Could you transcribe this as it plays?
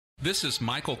This is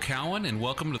Michael Cowen, and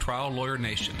welcome to Trial Lawyer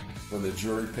Nation. When the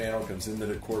jury panel comes into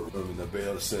the courtroom and the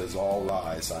bailiff says, "All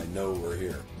rise," I know we're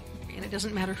here. And it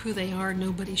doesn't matter who they are,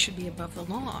 nobody should be above the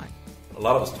law. A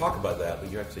lot of us talk about that,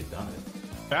 but you've actually done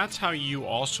it. That's how you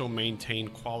also maintain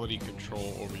quality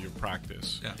control over your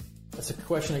practice. Yeah. That's a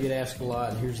question I get asked a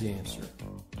lot, and here's the answer.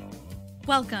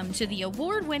 Welcome to the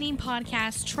award-winning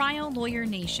podcast Trial Lawyer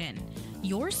Nation,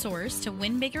 your source to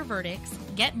win bigger verdicts,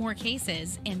 get more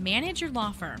cases, and manage your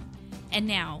law firm. And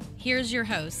now, here's your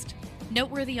host,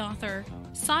 noteworthy author,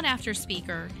 sought-after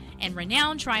speaker, and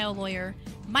renowned trial lawyer,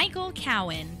 Michael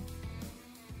Cowen.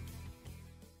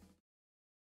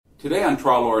 Today on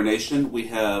Trial Lawyer Nation, we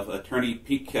have attorney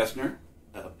Pete Kestner.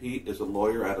 Pete is a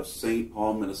lawyer out of St.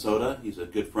 Paul, Minnesota. He's a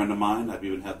good friend of mine. I've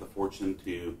even had the fortune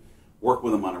to work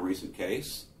with him on a recent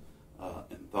case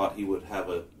and thought he would have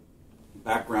a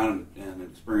background and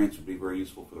experience would be very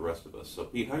useful for the rest of us. So,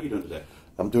 Pete, how are you doing today?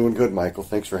 I'm doing good, Michael.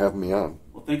 Thanks for having me on.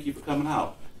 Well, thank you for coming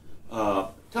out.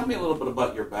 Tell me a little bit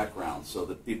about your background so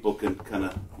that people can kind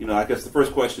of, I guess the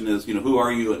first question is, who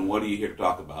are you and what are you here to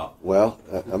talk about? Well,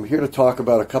 I'm here to talk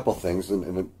about a couple things,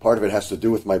 and part of it has to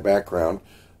do with my background.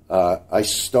 I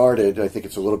started, I think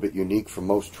it's a little bit unique for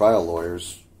most trial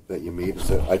lawyers that you meet, is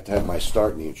that I had my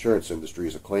start in the insurance industry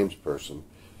as a claims person,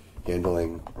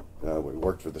 handling, we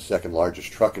worked for the second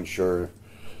largest truck insurer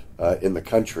in the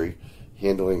country,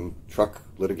 handling truck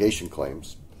litigation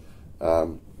claims.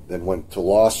 Then went to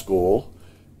law school,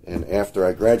 and after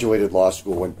I graduated law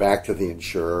school, went back to the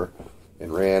insurer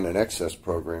and ran an excess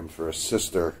program for a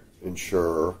sister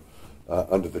insurer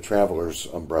under the Travelers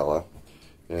umbrella.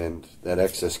 And that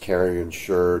excess carrier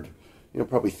insured,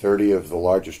 probably 30 of the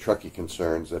largest trucking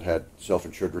concerns that had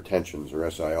self-insured retentions or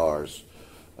SIRs.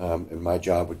 And my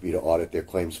job would be to audit their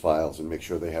claims files and make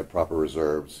sure they had proper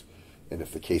reserves. And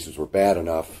if the cases were bad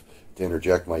enough, to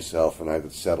interject myself and either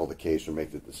settle the case or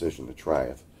make the decision to try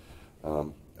it.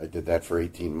 I did that for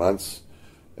 18 months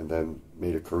and then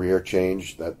made a career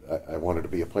change that I wanted to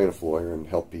be a plaintiff lawyer and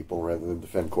help people rather than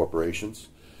defend corporations,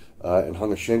 and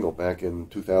hung a shingle back in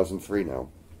 2003 now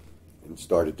and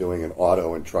started doing an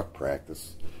auto and truck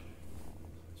practice.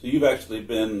 So you've actually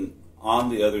been on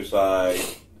the other side,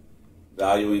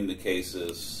 valuing the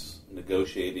cases,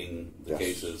 negotiating the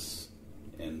cases,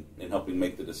 and helping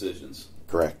make the decisions.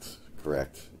 Correct.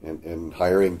 And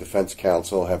hiring defense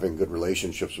counsel, having good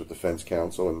relationships with defense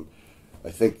counsel, and I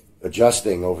think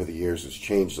adjusting over the years has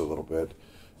changed a little bit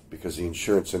because the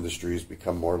insurance industry has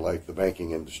become more like the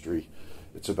banking industry.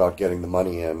 It's about getting the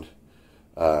money in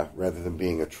rather than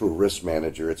being a true risk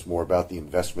manager. It's more about the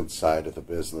investment side of the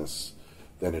business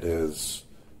than it is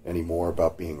anymore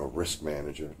about being a risk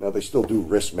manager. Now, they still do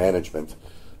risk management,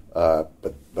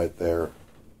 but they're,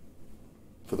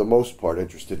 for the most part,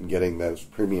 interested in getting those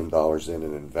premium dollars in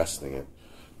and investing it.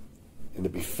 And to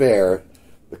be fair,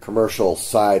 the commercial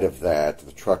side of that,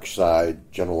 the truck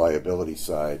side, general liability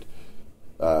side,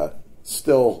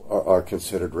 still are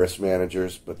considered risk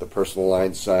managers, but the personal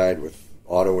line side with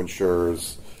auto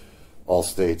insurers,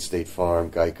 Allstate, State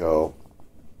Farm, Geico,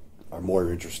 are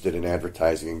more interested in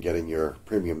advertising and getting your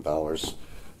premium dollars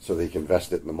so they can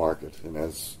invest it in the market. And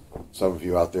as some of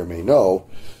you out there may know,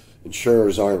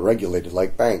 insurers aren't regulated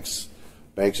like banks.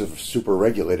 Banks are super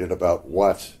regulated about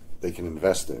what they can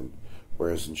invest in,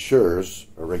 whereas insurers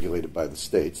are regulated by the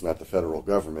states, not the federal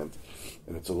government,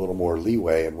 and it's a little more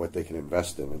leeway in what they can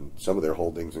invest in. And some of their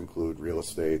holdings include real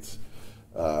estate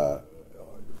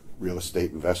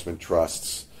investment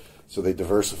trusts, so they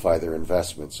diversify their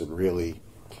investments, and really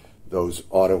those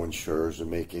auto insurers are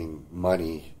making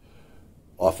money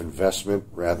off investment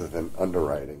rather than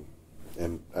underwriting.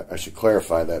 And I should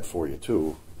clarify that for you,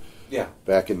 too. Yeah.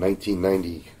 Back in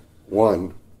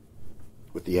 1991,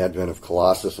 with the advent of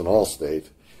Colossus and Allstate,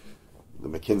 the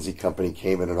McKinsey company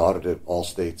came in and audited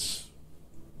Allstate's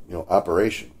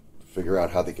operation to figure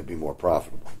out how they could be more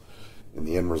profitable. And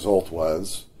the end result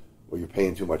was, well, you're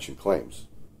paying too much in claims.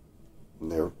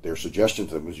 And their suggestion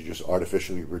to them was you just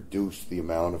artificially reduce the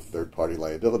amount of third-party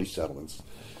liability settlements,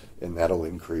 and that'll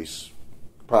increase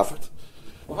profit.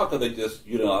 Well, how could they just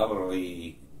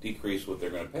unilaterally decrease what they're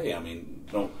going to pay? I mean,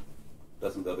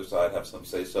 doesn't the other side have some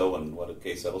say-so in what a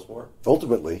case settles for?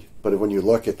 Ultimately, but when you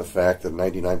look at the fact that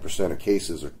 99% of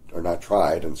cases are not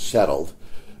tried and settled,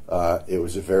 it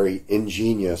was a very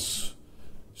ingenious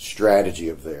strategy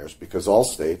of theirs, because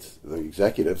Allstate, the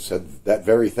executive, said that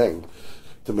very thing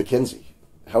to McKinsey.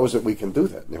 How is it we can do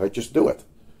that? And they might just do it.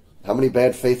 How many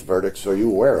bad faith verdicts are you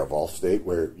aware of, Allstate,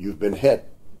 where you've been hit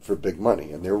for big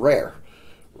money? And they're rare,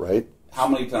 right? How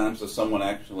many times does someone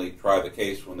actually try the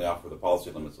case when they offer the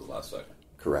policy limits at the last second?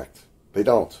 Correct. They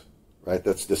don't. right?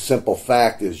 That's the simple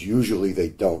fact is usually they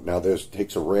don't. Now,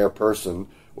 takes a rare person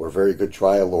or a very good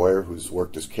trial lawyer who's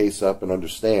worked his case up and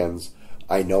understands,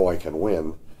 I know I can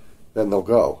win, then they'll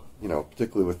go,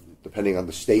 particularly depending on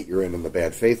the state you're in and the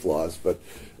bad faith laws. But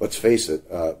let's face it,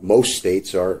 most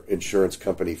states are insurance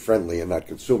company friendly and not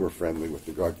consumer friendly with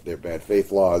regard to their bad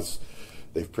faith laws.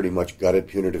 They've pretty much gutted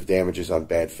punitive damages on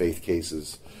bad faith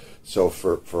cases. So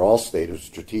for Allstate, it was a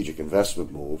strategic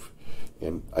investment move.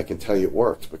 And I can tell you it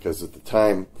worked, because at the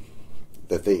time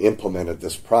that they implemented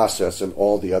this process, and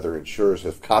all the other insurers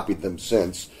have copied them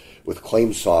since with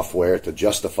claim software to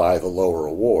justify the lower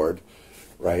award,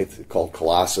 right, called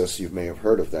Colossus. You may have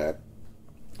heard of that.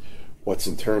 What's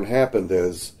in turn happened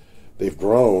is they've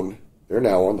grown. They're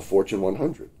now on the Fortune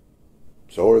 100.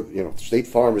 So, State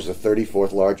Farm is the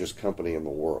 34th largest company in the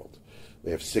world. They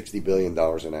have $60 billion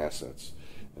in assets.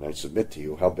 And I submit to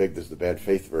you, how big does the bad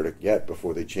faith verdict get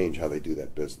before they change how they do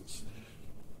that business?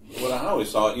 Well, I always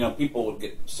saw, people would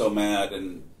get so mad,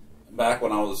 and back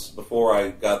before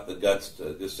I got the guts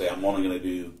to just say I'm only going to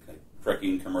do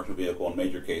trucking, commercial vehicle, and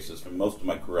major cases. For most of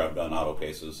my career, I've done auto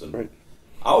cases, and right.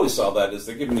 I always saw that as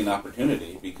they're giving me an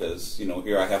opportunity, because,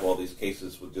 here I have all these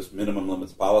cases with just minimum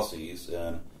limits policies,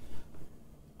 and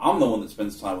I'm the one that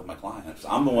spends time with my clients.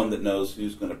 I'm the one that knows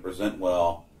who's going to present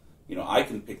well. I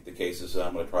can pick the cases that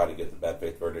I'm going to try to get the bad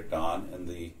faith verdict on. And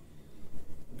the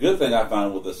good thing I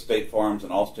found with the State Farms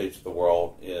and Allstates of the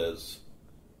world is,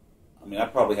 I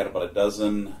probably had about a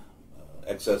dozen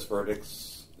excess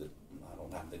verdicts. I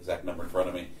don't have the exact number in front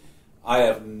of me. I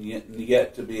have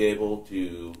yet to be able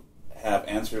to have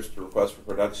answers to requests for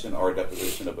production or a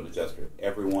deposition of an adjuster.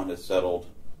 Everyone has settled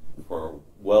for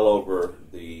well over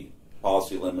the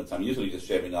policy limits. I'm usually just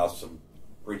shaving off some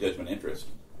prejudgment interest.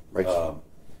 Right.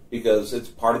 Because it's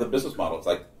part of the business model.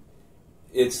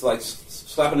 It's like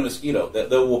slapping a mosquito.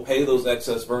 They will pay those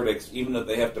excess verdicts even if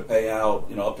they have to pay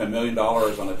out up to $1 million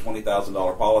on a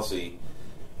 $20,000 policy,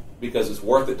 because it's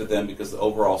worth it to them, because the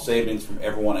overall savings from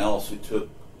everyone else who took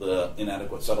the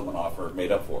inadequate settlement offer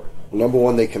made up for it. Well, number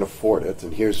one, they can afford it,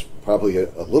 and here's probably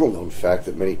a little-known fact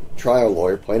that many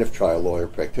plaintiff trial lawyer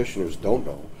practitioners don't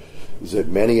know, is that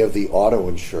many of the auto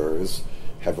insurers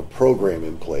have a program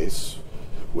in place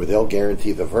where they'll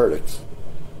guarantee the verdict.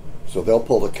 So they'll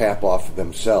pull the cap off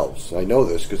themselves. I know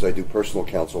this because I do personal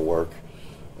counsel work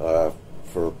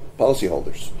for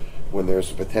policyholders. When there's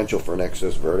a potential for an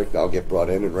excess verdict, I'll get brought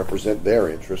in and represent their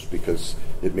interest, because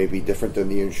it may be different than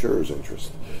the insurer's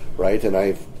interest, right? And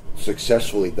I've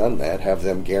successfully done that, have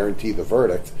them guarantee the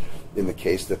verdict in the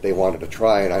case that they wanted to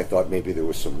try, and I thought maybe there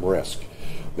was some risk.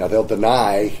 Now, they'll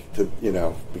deny,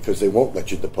 because they won't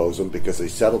let you depose them because they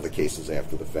settle the cases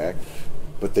after the fact,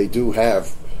 but they do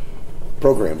have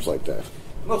programs like that.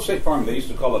 Well, State Farm, they used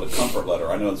to call it a comfort letter.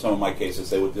 I know in some of my cases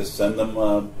they would just send them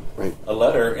right. a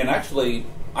letter, and actually,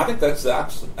 I think that's the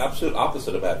absolute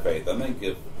opposite of bad faith. I think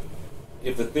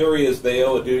if the theory is they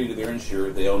owe a duty to their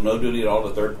insured, they owe no duty at all to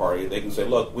the third party, they can say,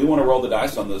 look, we want to roll the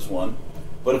dice on this one,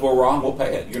 but if we're wrong, we'll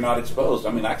pay it. You're not exposed.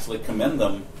 I actually commend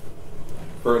them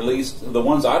for at least the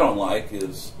ones I don't like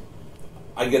is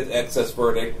I get the excess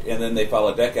verdict, and then they file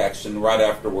a deck action right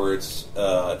afterwards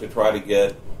to try to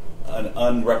get an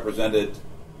unrepresented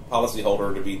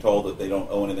policyholder to be told that they don't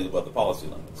owe anything above the policy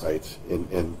limits. Right,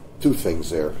 and two things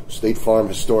there. State Farm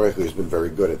historically has been very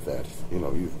good at that.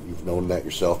 You've known that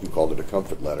yourself. You called it a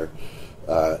comfort letter.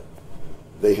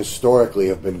 They historically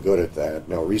have been good at that.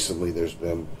 Now, recently there's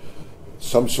been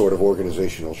some sort of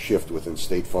organizational shift within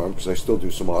State Farm, because I still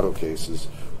do some auto cases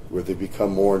where they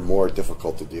become more and more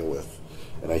difficult to deal with.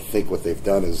 And I think what they've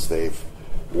done is they've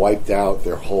wiped out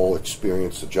their whole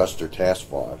experienced adjuster task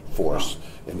force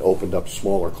and opened up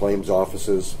smaller claims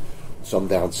offices, some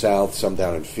down south, some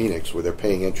down in Phoenix, where they're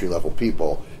paying entry-level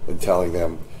people and telling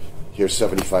them, here's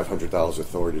 $7,500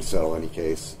 authority to settle any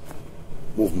case,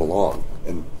 move them along.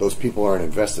 And those people aren't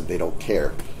invested, they don't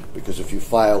care, because if you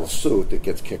file a suit, it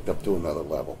gets kicked up to another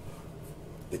level.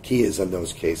 The key is in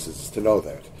those cases to know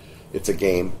that. It's a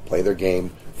game, play their game,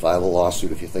 file a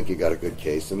lawsuit if you think you got a good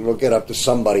case, and it'll get up to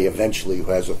somebody eventually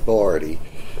who has authority.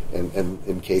 And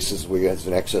in cases where there's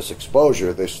an excess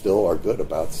exposure, they still are good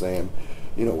about saying,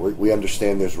 we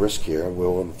understand there's risk here, and we're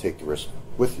willing to take the risk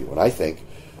with you. And I think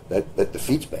that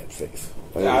defeats bad faith.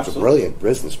 I think it's a brilliant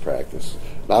business practice.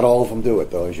 Not all of them do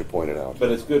it, though, as you pointed out.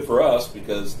 But it's good for us,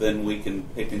 because then we can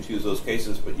pick and choose those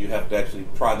cases, but you have to actually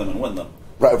try them and win them.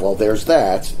 Right, well, there's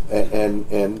that.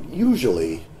 And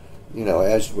usually,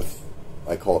 as with,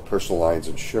 I call it personal lines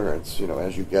insurance,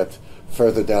 as you get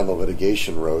further down the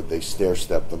litigation road, they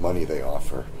stair-step the money they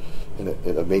offer. And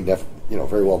it may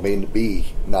very well may be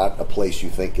not a place you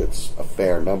think it's a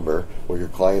fair number, or your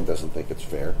client doesn't think it's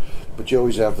fair, but you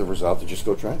always have the result to just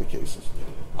go try the cases.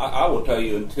 I will tell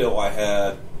you, until I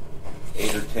had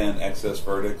 8 or 10 excess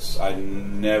verdicts, I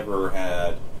never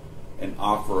had an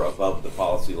offer above the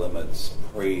policy limits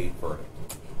pre-verdict.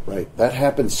 Right. That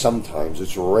happens sometimes.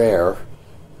 It's rare.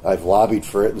 I've lobbied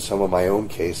for it in some of my own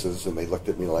cases, and they looked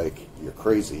at me like, you're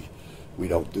crazy. We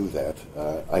don't do that.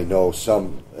 I know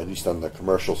some, at least on the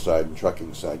commercial side and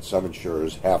trucking side, some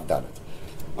insurers have done it.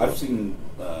 I've seen,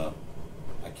 I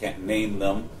can't name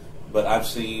them, but I've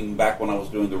seen, back when I was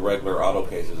doing the regular auto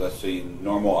cases, I've seen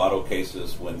normal auto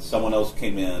cases when someone else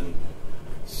came in,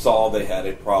 saw they had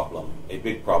a problem, a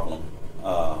big problem,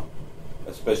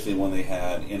 especially when they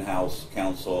had in-house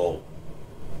counsel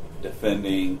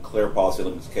defending clear policy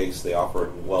limits case. They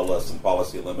offered well less than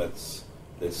policy limits.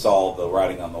 They saw the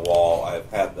writing on the wall. I've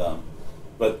had them,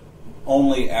 but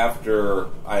only after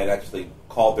I had actually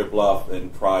called their bluff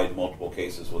and tried multiple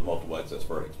cases with multiple excess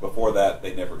verdicts. Before that,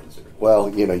 they never considered it. Well,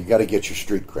 you got to get your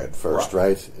street cred first,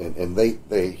 right? And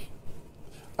they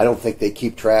I don't think they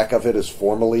keep track of it as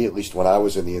formally. At least when I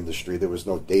was in the industry, there was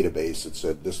no database that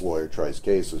said this lawyer tries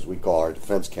cases. We call our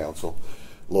defense counsel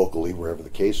locally, wherever the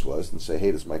case was, and say,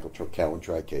 hey, does Michael Cowen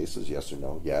try cases? Yes or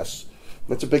no? Yes.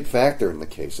 That's a big factor in the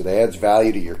case. It adds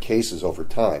value to your cases over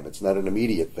time. It's not an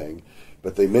immediate thing,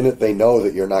 but the minute they know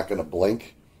that you're not going to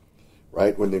blink,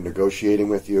 right, when they're negotiating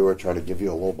with you or trying to give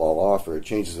you a lowball offer, it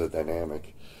changes the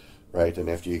dynamic, right? And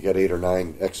after you get 8 or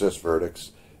 9 excess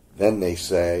verdicts, then they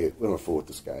say, we don't fool with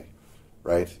this guy,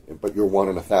 right? But you're 1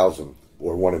 in 1,000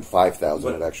 or 1 in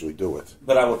 5,000 that actually do it.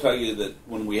 But I will tell you that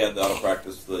when we had the auto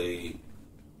practice, the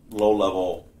low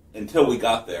level, until we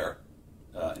got there,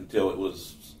 until it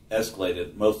was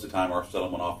escalated, most of the time our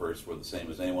settlement offers were the same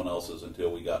as anyone else's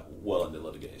until we got well into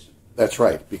litigation. That's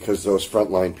right, because those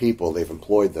frontline people, they've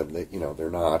employed them. They're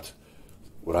not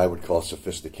what I would call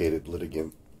sophisticated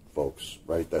litigant folks,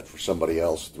 right? That for somebody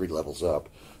else, 3 levels up.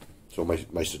 So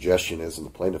my suggestion is, on the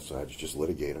plaintiff side, is just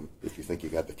litigate them if you think you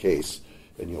got the case,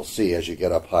 and you'll see as you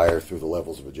get up higher through the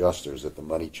levels of adjusters that the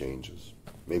money changes.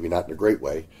 Maybe not in a great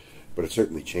way, but it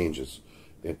certainly changes.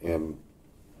 And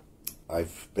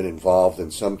I've been involved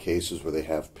in some cases where they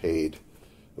have paid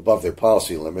above their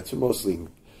policy limits, and mostly in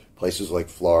places like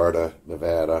Florida,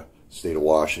 Nevada, state of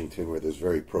Washington, where there's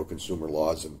very pro-consumer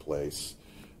laws in place.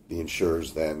 The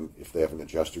insurers then, if they have an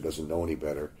adjuster who doesn't know any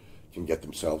better, can get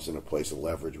themselves in a place of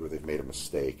leverage where they've made a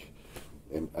mistake.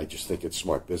 And I just think it's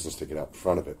smart business to get out in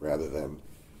front of it rather than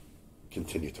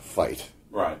continue to fight.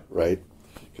 Right?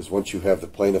 Because once you have the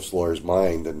plaintiff's lawyer's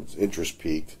mind and its interest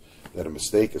peaked that a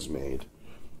mistake is made,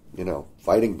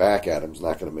 fighting back at him is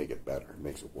not going to make it better. It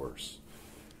makes it worse,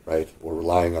 right? Or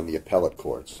relying on the appellate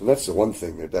courts. And that's the one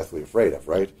thing they're deathly afraid of,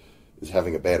 right? Is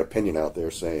having a bad opinion out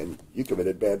there saying, you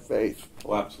committed bad faith.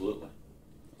 Oh, absolutely.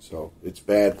 So it's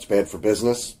bad. It's bad for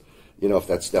business. If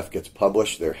that stuff gets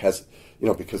published,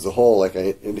 because the whole, like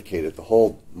I indicated, the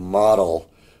whole model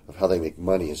of how they make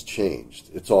money has changed.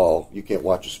 You can't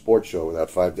watch a sports show without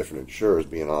 5 different insurers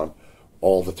being on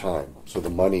all the time. So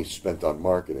the money spent on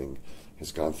marketing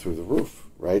has gone through the roof,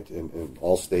 right? In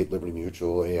Allstate, Liberty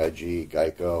Mutual, AIG,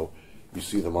 Geico, you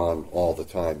see them on all the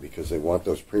time because they want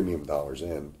those premium dollars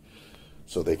in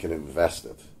so they can invest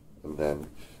it. And then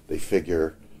they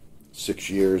figure 6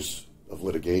 years of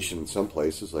litigation in some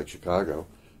places like Chicago,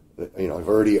 I've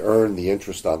already earned the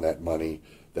interest on that money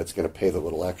that's going to pay the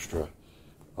little extra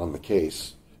on the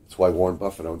case. That's why Warren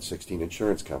Buffett owns 16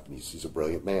 insurance companies. He's a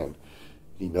brilliant man.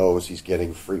 He knows he's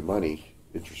getting free money,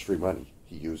 interest-free money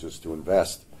he uses to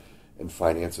invest and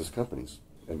finance his companies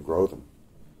and grow them.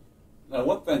 Now,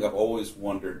 one thing I've always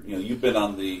wondered, you've been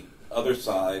on the other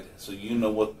side, so you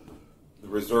know what the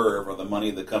reserve or the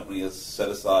money the company has set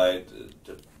aside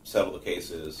to settle the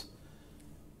case is.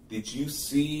 Did you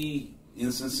see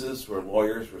instances where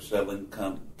lawyers were settling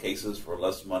cases for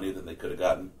less money than they could have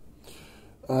gotten?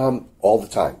 All the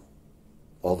time.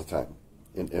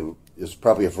 And there's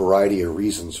probably a variety of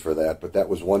reasons for that, but that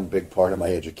was one big part of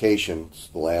my education.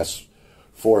 The last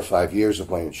 4 or 5 years of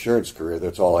my insurance career,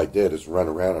 that's all I did is run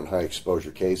around on high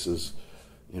exposure cases.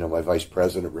 My vice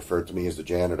president referred to me as the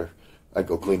janitor. I'd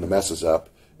go clean the messes up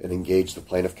and engage the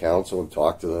plaintiff counsel and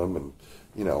talk to them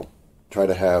and, try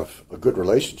to have a good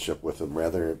relationship with them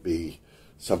rather than it be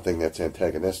something that's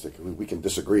antagonistic. We can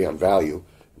disagree on value,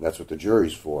 and that's what the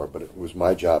jury's for, but it was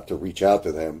my job to reach out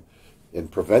to them and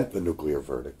prevent the nuclear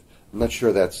verdict. I'm not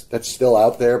sure that's still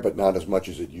out there, but not as much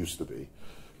as it used to be,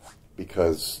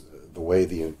 because the way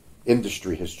the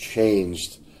industry has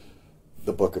changed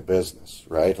the book of business,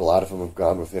 right? A lot of them have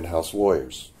gone with in-house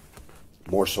lawyers,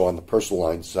 more so on the personal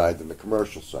line side than the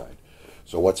commercial side.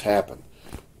 So what's happened?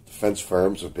 Defense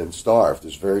firms have been starved.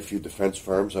 There's very few defense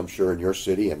firms, I'm sure, in your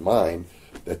city and mine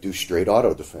that do straight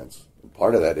auto defense. And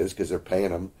part of that is because they're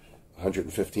paying them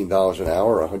 $115 an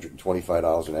hour,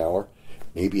 $125 an hour,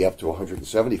 maybe up to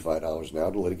 $175 an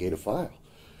hour to litigate a file,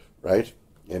 right?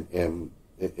 And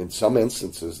in some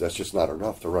instances, that's just not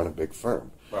enough to run a big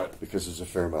firm, right? Because there's a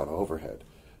fair amount of overhead,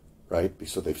 right?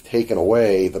 So they've taken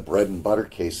away the bread and butter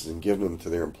cases and given them to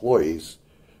their employees,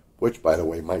 which, by the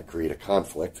way, might create a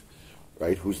conflict,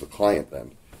 right? Who's the client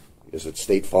then? Is it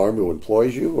State Farm who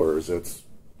employs you, or is it,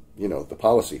 the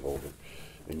policyholder?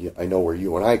 And I know where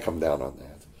you and I come down on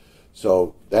that.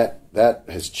 So that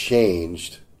has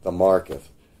changed the market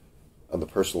on the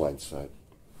personal line side.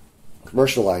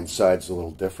 Commercial line side is a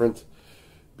little different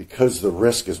because the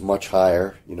risk is much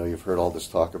higher. You've heard all this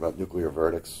talk about nuclear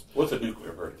verdicts. What's a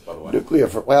nuclear verdict, by the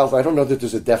way? Well, I don't know that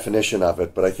there's a definition of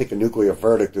it, but I think a nuclear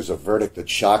verdict is a verdict that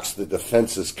shocks the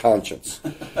defense's conscience,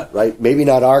 right? Maybe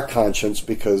not our conscience,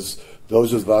 because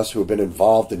those of us who have been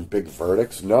involved in big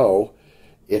verdicts know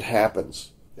it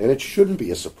happens. And it shouldn't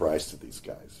be a surprise to these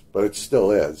guys, but it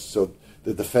still is. So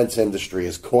the defense industry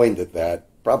has coined it that,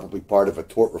 probably part of a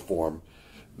tort reform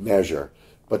measure.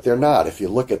 But they're not. If you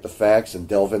look at the facts and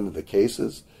delve into the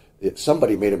cases,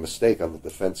 somebody made a mistake on the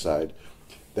defense side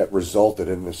that resulted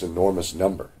in this enormous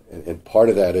number. And part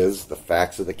of that is the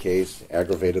facts of the case,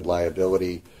 aggravated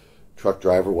liability. Truck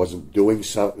driver was doing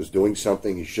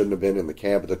something he shouldn't have been in the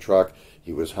cab of the truck.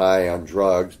 He was high on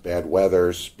drugs, bad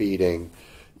weather, speeding.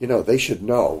 They should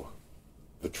know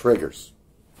the triggers.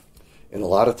 And a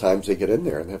lot of times they get in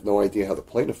there and have no idea how the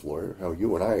plaintiff lawyer, how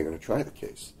you and I are going to try the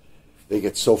case. They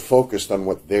get so focused on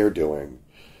what they're doing,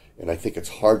 and I think it's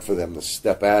hard for them to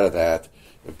step out of that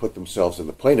and put themselves in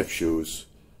the plaintiff's shoes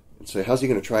and say, how's he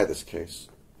going to try this case?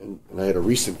 And I had a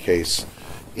recent case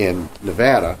in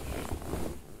Nevada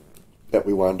that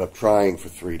we wound up trying for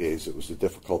 3 days. It was a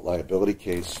difficult liability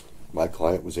case. My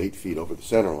client was 8 feet over the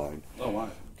center line. Oh, wow.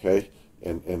 Okay?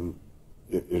 And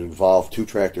it involved 2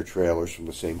 tractor trailers from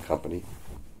the same company.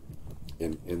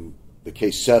 And the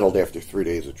case settled after 3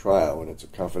 days of trial, and it's a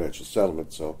confidential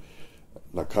settlement, so I'm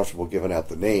not comfortable giving out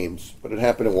the names. But it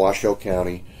happened in Washoe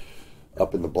County,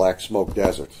 up in the Black Smoke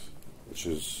Desert, which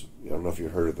is, I don't know if you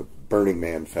heard of the Burning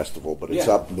Man Festival, but it's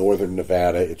up northern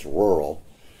Nevada. It's rural.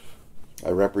 I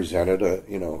represented a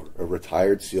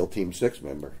retired SEAL Team 6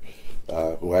 member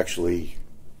who actually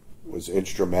was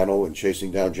instrumental in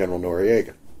chasing down General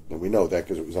Noriega. And we know that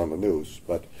because it was on the news.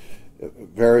 But a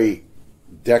very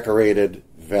decorated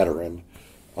veteran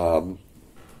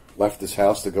left his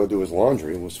house to go do his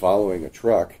laundry and was following a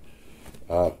truck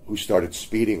who started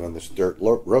speeding on this dirt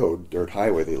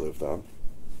highway they lived on.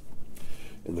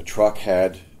 And the truck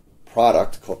had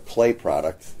clay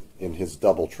product in his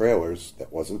double trailers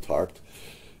that wasn't tarped.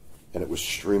 And it was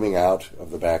streaming out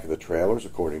of the back of the trailers,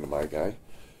 according to my guy.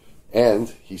 And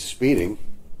he's speeding.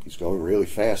 He's going really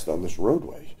fast on this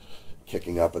roadway,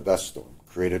 kicking up a dust storm,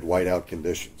 created whiteout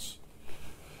conditions.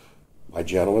 My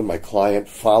gentleman, my client,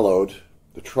 followed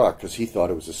the truck because he thought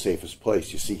it was the safest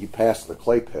place. You see, he passed the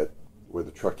clay pit where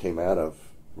the truck came out of,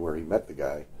 where he met the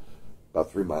guy,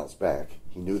 about 3 miles back.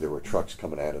 He knew there were trucks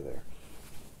coming out of there.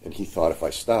 And he thought, if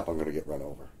I stop, I'm going to get run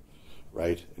over,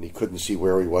 right? And he couldn't see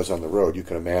where he was on the road. You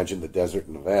can imagine the desert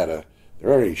in Nevada.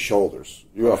 There aren't any shoulders.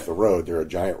 You're off the road. There are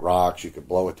giant rocks. You could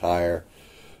blow a tire.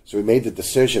 So he made the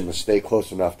decision to stay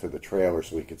close enough to the trailer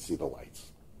so he could see the lights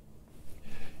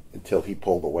until he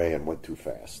pulled away and went too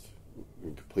fast,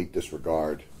 in complete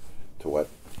disregard to what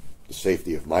the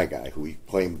safety of my guy, who he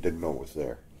claimed didn't know was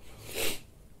there.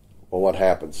 Well, what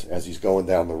happens? As he's going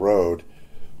down the road,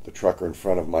 the trucker in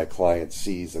front of my client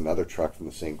sees another truck from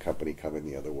the same company coming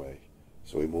the other way.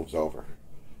 So he moves over.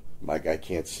 My guy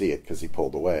can't see it because he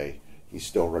pulled away. He's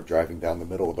still driving down the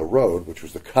middle of the road, which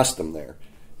was the custom there.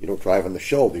 You don't drive on the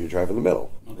shoulder, you drive in the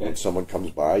middle. Okay. When someone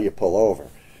comes by, you pull over.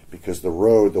 Because the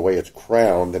road, the way it's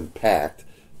crowned and packed,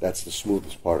 that's the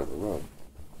smoothest part of the road.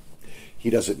 He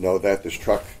doesn't know that. This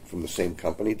truck from the same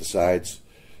company decides,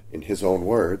 in his own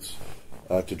words,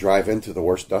 to drive into the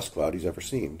worst dust cloud he's ever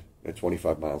seen at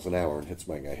 25 miles an hour and hits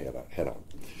my guy head on.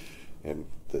 And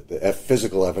the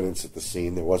physical evidence at the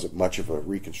scene, there wasn't much of a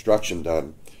reconstruction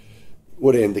done,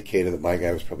 would have indicated that my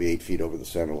guy was probably 8 feet over the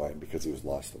center line because he was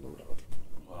lost on the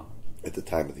road at the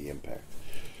time of the impact.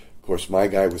 Of course, my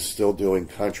guy was still doing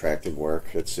contracting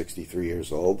work at 63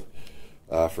 years old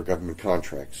for government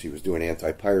contracts. He was doing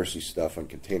anti-piracy stuff on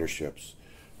container ships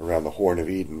around the Horn of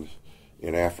Eden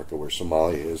in Africa, where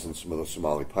Somalia is, and some of the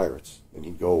Somali pirates. And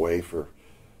he'd go away for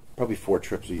probably 4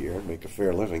 trips a year and make a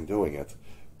fair living doing it.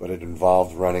 But it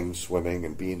involved running, swimming,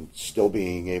 and still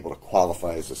being able to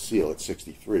qualify as a SEAL at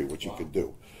 63, which he could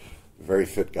do. very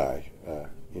fit guy,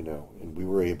 and we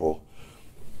were able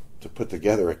to put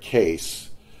together a case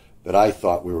that I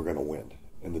thought we were going to win,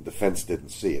 and the defense didn't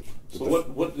see it. So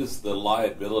what is the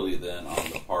liability then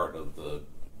on the part of the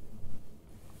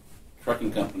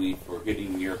trucking company for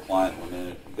hitting your client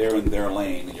when they're in their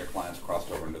lane and your client's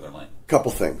crossed over into their lane?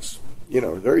 Couple things.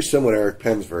 Very similar to Eric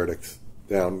Penn's verdict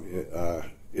down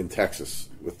in Texas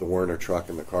with the Werner truck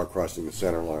and the car crossing the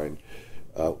center line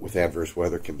with adverse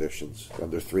weather conditions.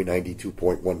 Under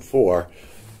 392.14,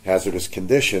 hazardous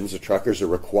conditions, the truckers are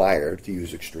required to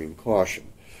use extreme caution.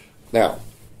 Now,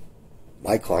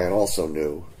 my client also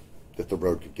knew that the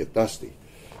road could get dusty,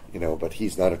 but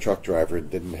he's not a truck driver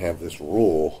and didn't have this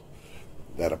rule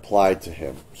that applied to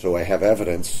him. So I have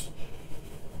evidence.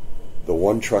 The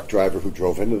one truck driver who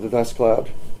drove into the dust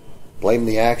cloud blamed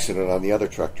the accident on the other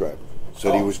truck driver.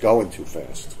 Said he was going too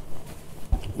fast.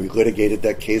 We litigated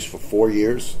that case for 4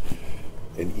 years,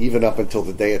 and even up until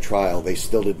the day of trial, they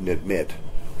still didn't admit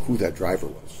who that driver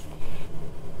was.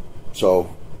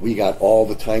 So we got all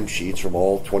the timesheets from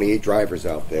all 28 drivers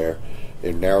out there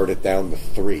and narrowed it down to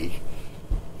 3.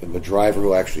 And the driver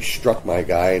who actually struck my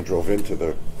guy and drove into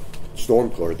the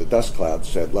storm cloud, the dust cloud,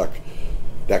 said, look,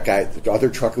 that guy, the other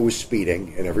trucker was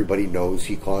speeding, and everybody knows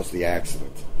he caused the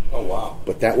accident. Oh, wow.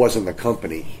 But that wasn't the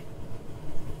company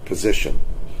position.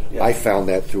 Yeah. I found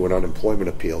that through an unemployment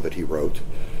appeal that he wrote,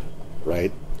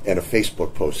 right, and a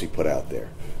Facebook post he put out there.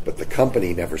 But the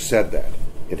company never said that.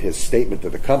 In his statement to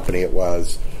the company, it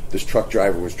was this truck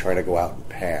driver was trying to go out and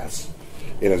pass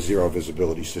in a zero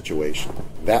visibility situation.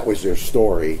 That was their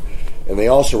story. And they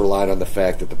also relied on the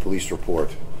fact that the police report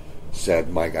said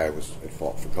my guy was at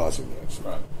fault for causing the accident.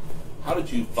 Right. How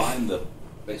did you find the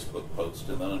Facebook post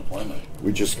in unemployment?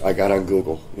 I got on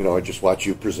Google. I just watched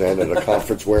you present at a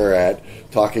conference we're at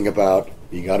talking about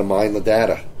you got to mine the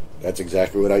data. That's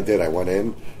exactly what I did. I went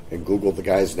in and Googled the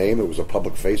guy's name. It was a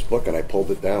public Facebook, and I pulled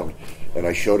it down. And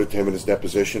I showed it to him in his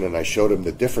deposition, and I showed him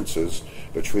the differences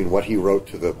between what he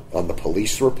wrote on the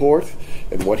police report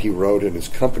and what he wrote in his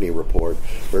company report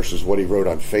versus what he wrote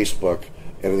on Facebook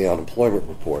and in the unemployment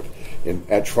report. And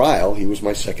at trial, he was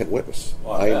my second witness.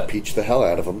 Oh, I impeached the hell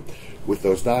out of him with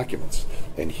those documents.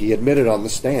 And he admitted on the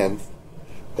stand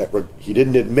that he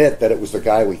didn't admit that it was the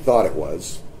guy we thought it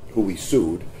was, who we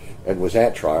sued, and was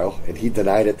at trial, and he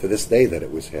denied it to this day that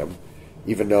it was him,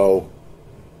 even though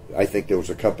I think there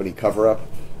was a company cover-up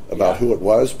about who it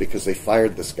was, because they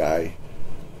fired this guy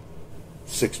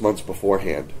 6 months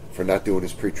beforehand for not doing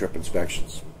his pre-trip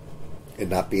inspections and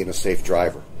not being a safe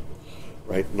driver.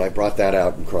 Right, and I brought that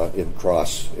out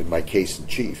in my case in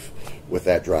chief with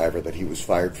that driver, that he was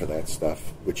fired for that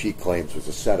stuff, which he claims was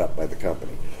a setup by the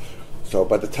company. So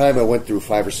by the time I went through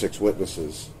 5 or 6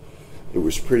 witnesses, it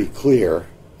was pretty clear,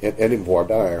 and in voir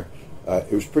dire,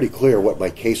 it was pretty clear what my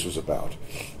case was about.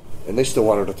 And they still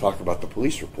wanted to talk about the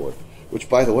police report, which,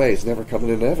 by the way, is never coming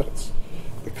into evidence.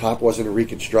 The cop wasn't a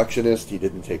reconstructionist. He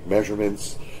didn't take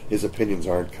measurements. His opinions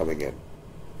aren't coming in.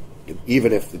 And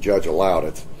even if the judge allowed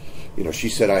it, she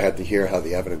said I had to hear how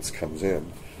the evidence comes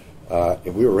in.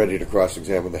 And we were ready to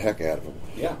cross-examine the heck out of him.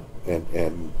 Yeah.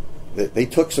 And they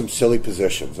took some silly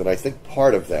positions. And I think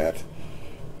part of that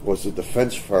was the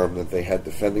defense firm that they had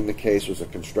defending the case was a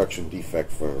construction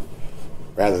defect firm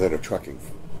rather than a trucking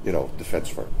defense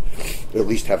firm. They're at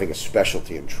least having a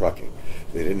specialty in trucking.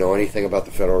 They didn't know anything about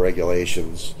the federal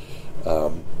regulations.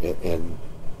 And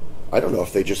I don't know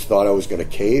if they just thought I was going to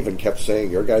cave and kept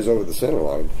saying, your guy's over the center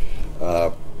line.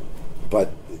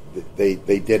 But they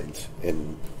didn't.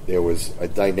 And there was a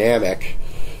dynamic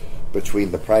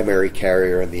between the primary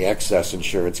carrier and the excess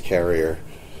insurance carrier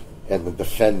and the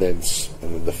defendants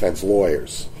and the defense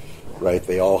lawyers. Right?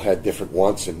 They all had different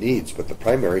wants and needs, but the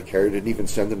primary carrier didn't even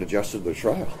send an adjuster to the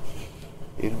trial.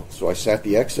 So I sat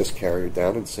the excess carrier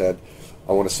down and said,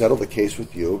 I want to settle the case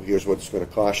with you. Here's what it's going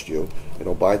to cost you. And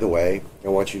oh, by the way, I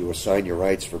want you to assign your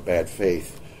rights for bad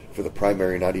faith for the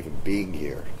primary not even being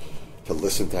here to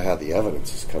listen to how the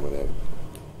evidence is coming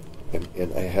in.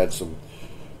 And I had some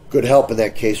good help in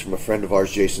that case from a friend of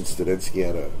ours, Jason Studinsky,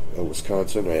 out of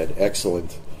Wisconsin. I had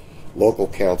excellent local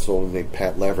counsel named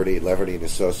Pat Leverty and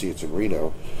Associates in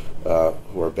Reno,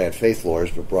 who are bad faith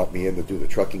lawyers, but brought me in to do the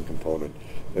trucking component.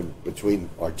 And between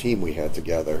our team we had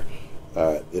together,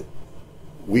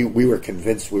 we were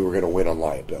convinced we were going to win on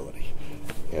liability.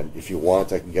 And if you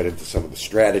want, I can get into some of the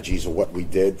strategies of what we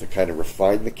did to kind of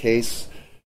refine the case.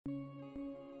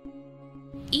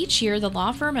 Each year, the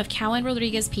law firm of Cowen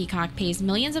Rodriguez Peacock pays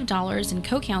millions of dollars in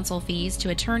co-counsel fees to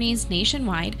attorneys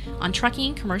nationwide on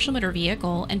trucking, commercial motor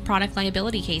vehicle, and product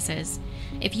liability cases.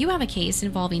 If you have a case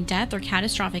involving death or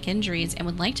catastrophic injuries and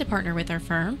would like to partner with our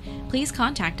firm, please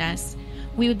contact us.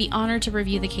 We would be honored to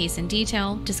review the case in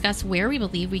detail, discuss where we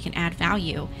believe we can add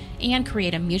value, and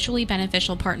create a mutually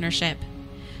beneficial partnership.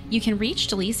 You can reach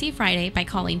DeLisi Friday by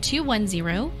calling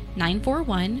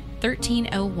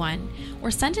 210-941-1301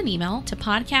 or send an email to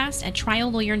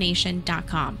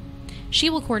podcast@triallawyernation.com. She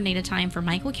will coordinate a time for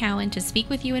Michael Cowen to speak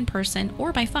with you in person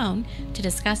or by phone to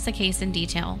discuss the case in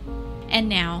detail. And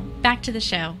now, back to the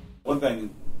show. One thing,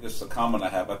 just a comment I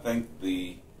have, I think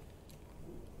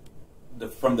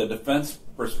from the defense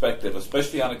perspective,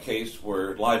 especially on a case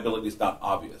where liability is not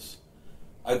obvious,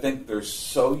 I think they're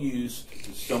so used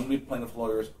to so many plaintiff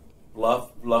lawyers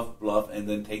bluff, and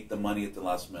then take the money at the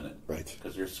last minute. Right.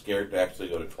 Because they're scared to actually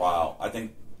go to trial. I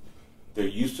think they're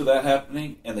used to that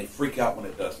happening, and they freak out when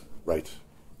it doesn't. Right.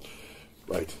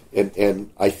 And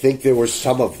I think there was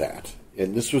some of that.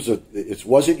 And this was it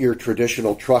wasn't your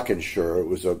traditional truck insurer. It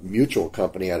was a mutual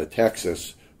company out of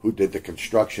Texas who did the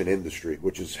construction industry,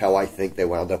 which is how I think they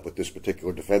wound up with this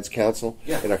particular defense counsel.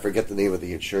 Yeah. And I forget the name of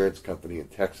the insurance company in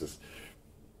Texas.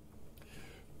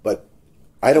 But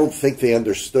I don't think they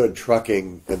understood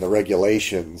trucking and the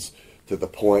regulations to the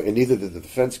point, and neither did the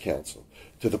defense counsel,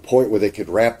 to the point where they could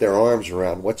wrap their arms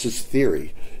around what's his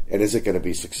theory and is it going to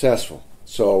be successful.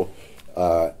 So,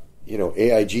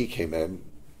 AIG came in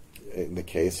the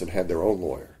case and had their own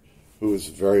lawyer, who was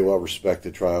a very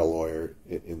well-respected trial lawyer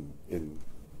in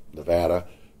Nevada,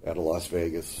 out of Las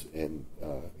Vegas. And,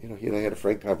 he and I had a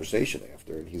frank conversation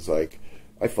after, and he's like,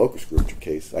 I focus grouped your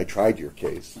case. I tried your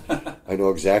case. I know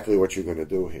exactly what you're going to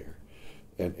do here.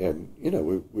 And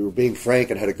we were being frank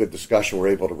and had a good discussion. We were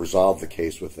able to resolve the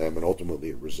case with them, and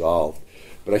ultimately it resolved.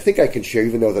 But I think I can share,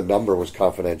 even though the number was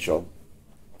confidential,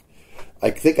 I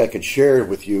think I can share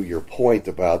with you your point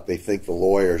about they think the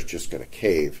lawyer's just going to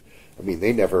cave. I mean,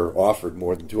 they never offered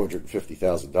more than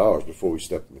 $250,000 before we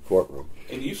stepped in the courtroom.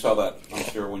 And you saw that, I'm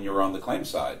sure, when you were on the claim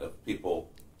side of people.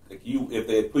 Like if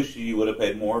they had pushed you, you would have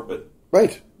paid more, but...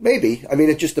 Right. Maybe. I mean,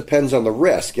 it just depends on the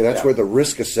risk, and that's where the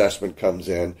risk assessment comes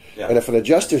in. Yeah. And if an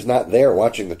adjuster's not there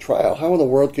watching the trial, how in the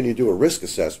world can you do a risk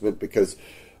assessment? Because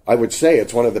I would say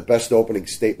it's one of the best opening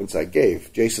statements I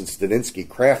gave. Jason Staninsky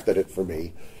crafted it for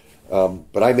me,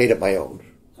 but I made it my own,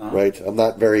 right? I'm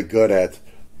not very good at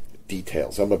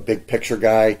details. I'm a big picture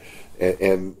guy,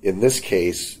 and in this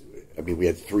case, I mean, we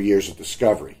had 3 years of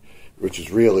discovery, which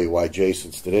is really why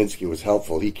Jason Staninsky was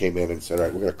helpful. He came in and said, all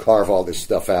right, we're going to carve all this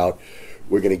stuff out.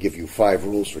 We're going to give you 5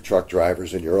 rules for truck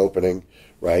drivers in your opening,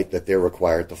 right, that they're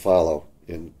required to follow.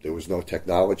 And there was no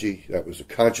technology. That was a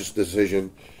conscious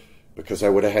decision because I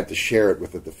would have had to share it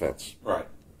with the defense. Right.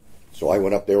 So I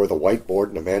went up there with a whiteboard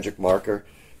and a magic marker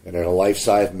and had a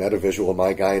life-size meta-visual of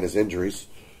my guy and his injuries.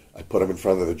 I put him in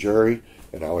front of the jury,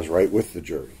 and I was right with the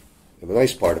jury. And the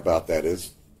nice part about that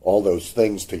is all those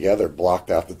things together blocked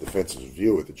out the defense's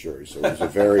view of the jury. So it was a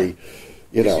very,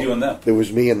 you and them. There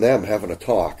was me and them having a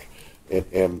talk.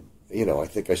 And I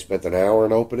think I spent an hour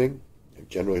in opening. I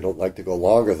generally don't like to go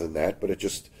longer than that, but I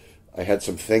had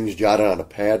some things jotted on a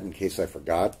pad in case I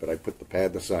forgot, but I put the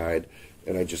pad aside,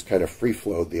 and I just kind of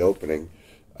free-flowed the opening.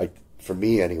 For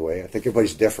me, anyway, I think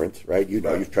everybody's different, right?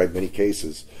 You've tried many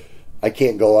cases. I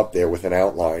can't go up there with an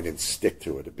outline and stick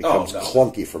to it. It becomes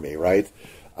clunky for me, right?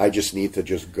 I just need to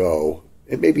just go,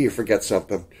 and maybe you forget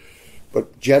something,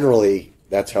 but generally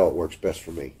that's how it works best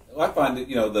for me. Well, I find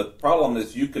that the problem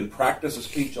is you can practice a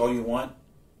speech all you want.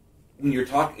 When you're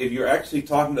if you're actually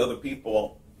talking to other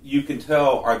people, you can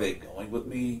tell, are they going with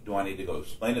me? Do I need to go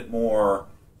explain it more?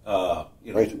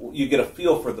 Right. You get a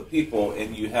feel for the people,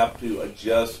 and you have to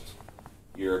adjust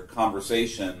your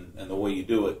conversation and the way you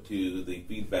do it to the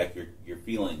feedback you're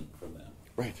feeling from them.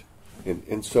 Right,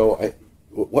 and so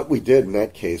what we did in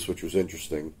that case, which was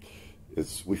interesting,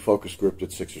 is we focus grouped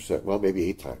it 6 or 7, well, maybe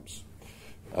 8 times.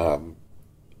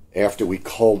 After we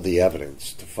culled the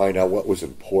evidence to find out what was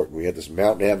important. We had this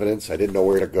mountain evidence. I didn't know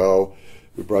where to go.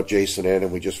 We brought Jason in,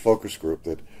 and we just focus grouped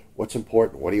it. What's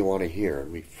important? What do you want to hear?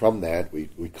 And from that, we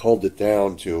culled it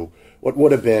down to what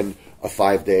would have been a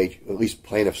 5-day, at least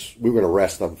plaintiffs, we were going to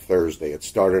rest on Thursday. It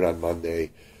started on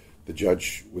Monday. The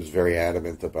judge was very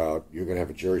adamant about, you're going to have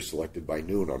a jury selected by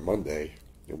noon on Monday.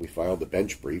 And we filed a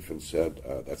bench brief and said,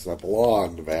 that's not the law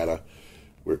in Nevada.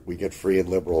 We get free and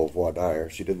liberal voir dire.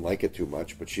 She didn't like it too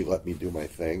much, but she let me do my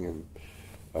thing.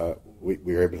 And we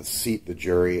were able to seat the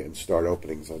jury and start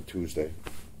openings on Tuesday.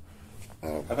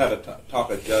 I've had to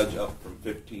talk a judge up from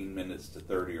 15 minutes to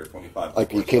 30 or 25.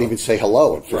 Like you can't even say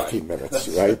hello in 15 minutes,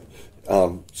 right?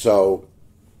 So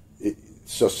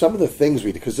some of the things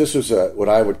we did, because this was what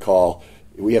I would call,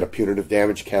 we had a punitive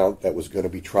damage count that was going to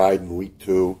be tried in week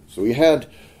 2. So we had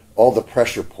all the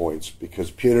pressure points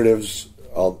because punitives,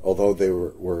 although they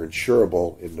were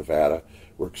insurable in Nevada,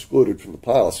 were excluded from the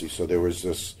policy. So there was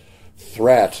this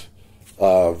threat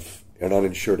of an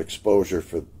uninsured exposure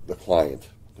for the client,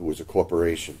 who was a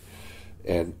corporation.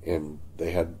 And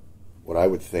they had what I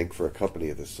would think for a company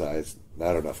of this size,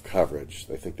 not enough coverage.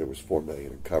 I think there was $4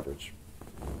 million in coverage,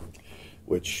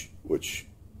 which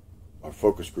our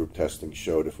focus group testing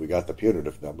showed if we got the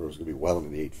punitive number, it was going to be well into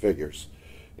the 8 figures.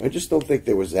 And I just don't think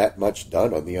there was that much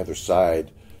done on the other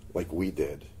side like we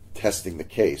did, testing the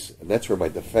case. And that's where my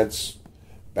defense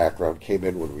background came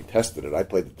in when we tested it. I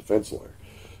played the defense lawyer,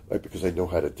 right, because I know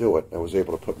how to do it. I was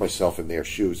able to put myself in their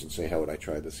shoes and say, how would I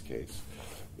try this case?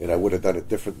 And I would have done it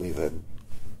differently than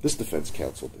this defense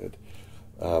counsel did.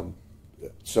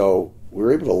 So we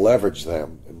were able to leverage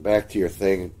them. And back to your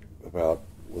thing about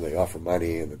when they offer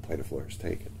money and the plaintiff lawyers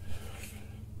take it.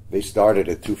 They started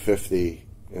at $250,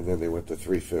 and then they went to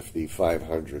 $350, $500,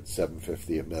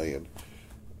 $750, $1 million.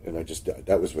 And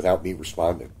that was without me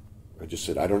responding. I just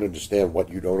said, I don't understand what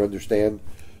you don't understand.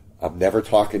 I'm never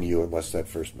talking to you unless that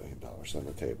first $1 million on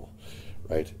the table,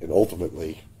 right? And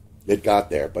ultimately, it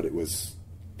got there, but it was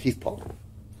teeth pulling.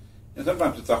 And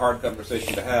sometimes it's a hard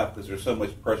conversation to have because there's so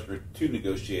much pressure to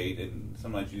negotiate, and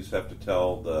sometimes you just have to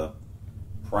tell the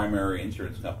primary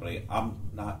insurance company, I'm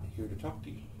not here to talk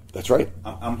to you. That's right.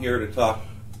 I'm here to talk.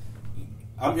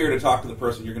 I'm here to talk to the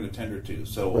person you're going to tender to.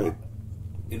 So right.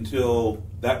 Until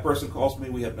that person calls me,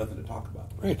 we have nothing to talk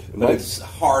about. Right. But it's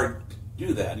hard to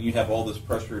do that, and you have all this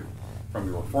pressure from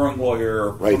your referring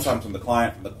lawyer, right. Sometimes from the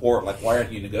client, from the court. Like, why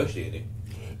aren't you negotiating?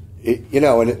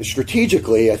 And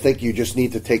strategically, I think you just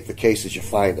need to take the case as you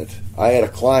find it. I had a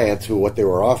client who what they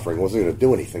were offering wasn't going to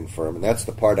do anything for him, and that's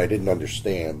the part I didn't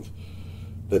understand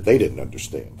that they didn't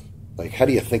understand. Like, how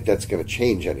do you think that's going to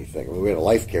change anything? I mean, we had a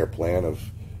life care plan of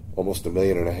almost $1.5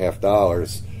 million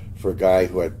for a guy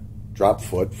who had drop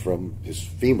foot from his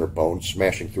femur bone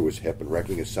smashing through his hip and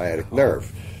wrecking his sciatic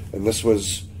nerve. And this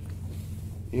was,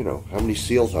 how many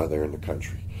SEALs are there in the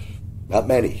country? Not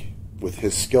many. With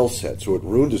his skill set, so it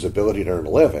ruined his ability to earn a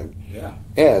living. Yeah.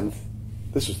 And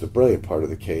this is the brilliant part of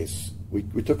the case.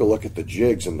 We took a look at the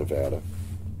jigs in Nevada.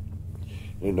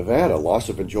 And in Nevada, loss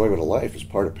of enjoyment of life is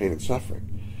part of pain and suffering.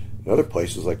 In other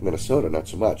places like Minnesota, not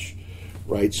so much,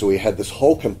 right? So we had this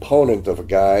whole component of a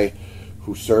guy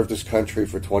who served his country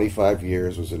for 25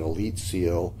 years, was an elite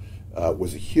SEAL,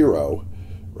 was a hero,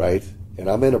 right? And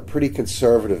I'm in a pretty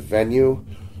conservative venue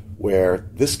where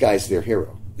this guy's their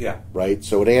hero. Yeah. Right?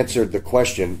 So it answered the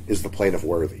question, is the plaintiff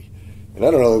worthy? And I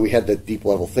don't know that we had that deep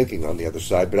level thinking on the other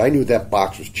side, but I knew that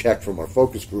box was checked from our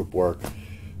focus group work.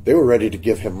 They were ready to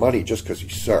give him money just because he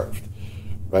served.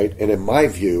 Right? And in my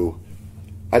view,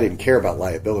 I didn't care about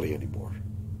liability anymore.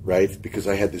 Right? Because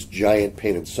I had this giant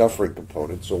pain and suffering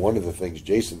component. So one of the things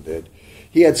Jason did,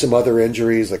 he had some other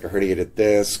injuries like a herniated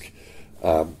disc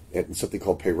and something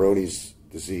called Peyronie's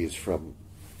disease from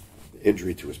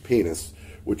injury to his penis,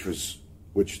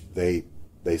 which they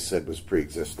said was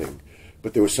pre-existing.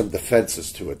 But there were some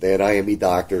defenses to it. They had IME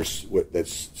doctors that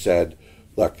said,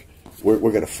 look, we're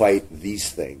going to fight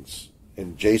these things.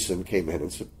 And Jason came in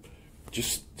and said,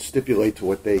 just stipulate to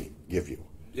what they give you.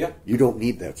 Yeah. You don't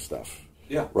need that stuff.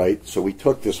 Yeah. Right? So we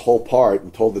took this whole part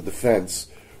and told the defense,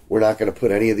 we're not going to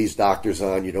put any of these doctors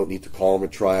on. You don't need to call them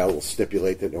a trial. We'll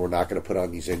stipulate that, and we're not going to put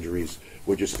on these injuries.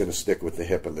 We're just going to stick with the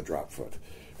hip and the drop foot.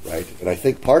 Right? And I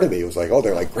think part of me was like, oh,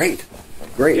 they're like, great.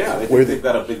 Yeah, they think they've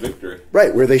got a big victory.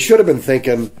 Right, where they should have been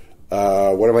thinking,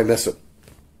 what am I missing?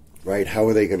 Right? How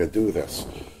are they going to do this?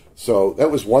 So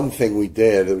that was one thing we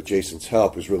did with Jason's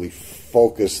help, was really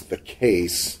focus the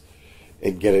case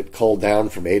and get it culled down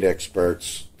from 8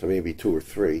 experts to maybe 2 or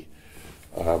 3.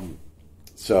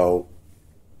 So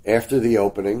after the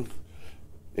opening,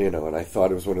 and I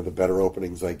thought it was one of the better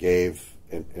openings I gave,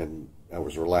 and I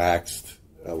was relaxed.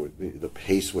 The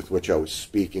pace with which I was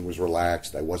speaking was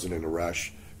relaxed. I wasn't in a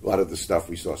rush. A lot of the stuff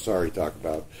we saw Sari talk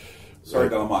about. Sari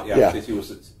Delamotte, yeah. She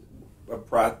was a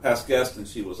past guest, and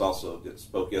she was also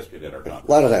spoke yesterday at our conference.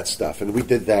 A lot of that stuff, and we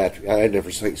did that. I had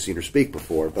never seen her speak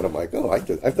before, but I'm like, oh, I've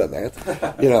done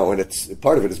that. And it's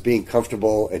part of it is being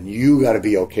comfortable, and you got to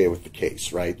be okay with the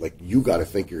case, right? Like, you got to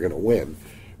think you're going to win,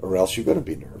 or else you're going to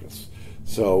be nervous.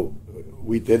 So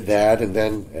we did that, and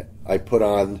then I put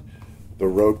on the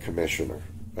road commissioner.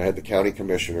 I had the county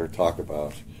commissioner talk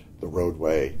about the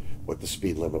roadway, what the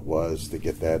speed limit was, to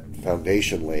get that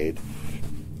foundation laid.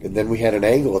 And then we had an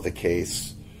angle of the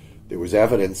case. There was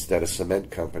evidence that a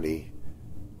cement company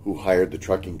who hired the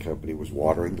trucking company was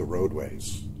watering the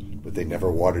roadways, but they never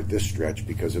watered this stretch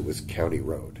because it was county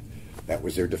road. That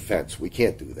was their defense. We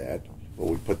can't do that. Well,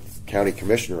 we put the county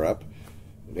commissioner up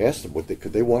and asked them,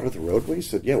 could they water the roadways?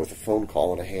 He said, yeah, with a phone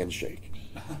call and a handshake.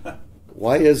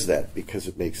 Why is that? Because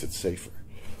it makes it safer.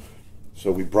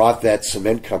 So we brought that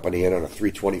cement company in on a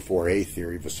 324A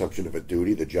theory of assumption of a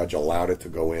duty. The judge allowed it to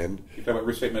go in. You're talking about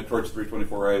restatement towards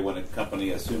 324A. When a company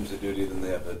assumes a duty, then they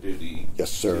have a duty.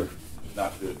 Yes, sir.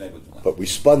 Not to do it negligently. But we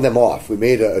spun them off. We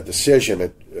made a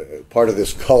decision, part of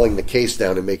this culling the case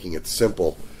down and making it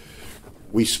simple.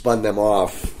 We spun them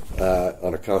off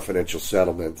on a confidential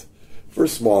settlement for a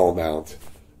small amount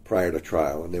prior to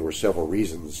trial, and there were several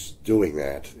reasons doing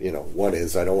that. One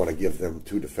is I don't want to give them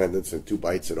two defendants and 2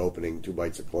 bites at opening, 2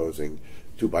 bites at closing,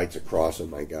 2 bites at cross on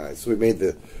my guys. So we made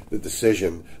the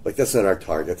decision, like, that's not our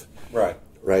target. Right.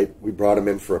 We brought them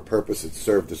in for a purpose. It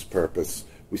served this purpose.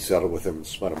 We settled with them and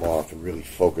spun them off and really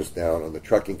focused down on the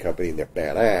trucking company and their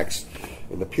bad acts.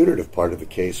 And the punitive part of the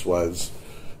case was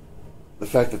the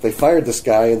fact that they fired this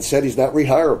guy and said he's not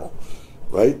rehirable.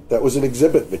 Right? That was an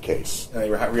exhibit in the case. And they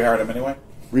rehired him anyway?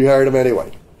 Rehired him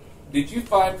anyway. Did you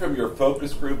find from your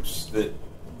focus groups that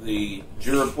the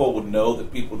juror pool would know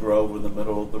that people drove in the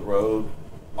middle of the road,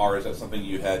 or is that something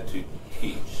you had to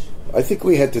teach? I think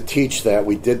we had to teach that.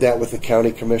 We did that with the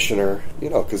county commissioner,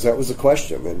 because that was a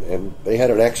question. And they had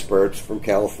an expert from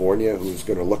California who was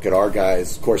going to look at our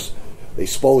guys. Of course, they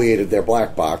spoliated their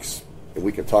black box, and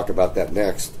we can talk about that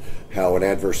next, how an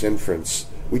adverse inference,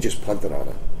 we just punted on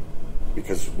it.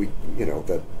 Because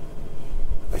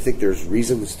I think there's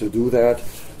reasons to do that,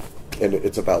 and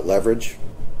it's about leverage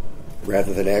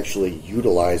rather than actually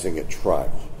utilizing at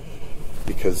trial.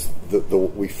 Because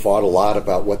we fought a lot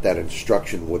about what that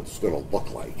instruction was going to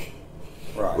look like,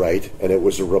 right? And it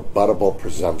was a rebuttable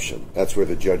presumption. That's where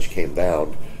the judge came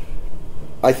down.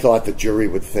 I thought the jury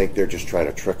would think they're just trying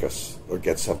to trick us or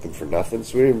get something for nothing,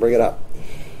 so we didn't even bring it up,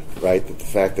 right? That the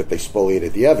fact that they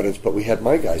spoliated the evidence, but we had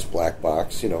my guy's black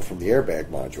box, from the airbag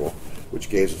module, which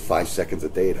gave us 5 seconds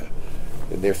of data.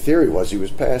 And their theory was he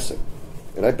was passing.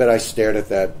 And I bet I stared at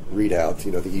that readout, the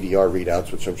EDR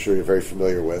readouts, which I'm sure you're very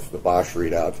familiar with, the Bosch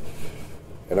readout,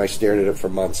 and I stared at it for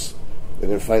months. And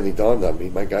then it finally dawned on me,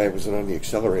 my guy wasn't on the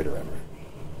accelerator ever.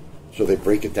 So they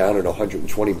break it down in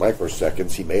 120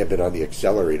 microseconds. He may have been on the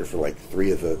accelerator for like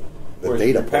 3 of the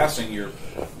data points. Passing, you're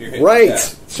hitting right.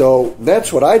 that. So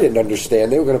that's what I didn't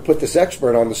understand. They were going to put this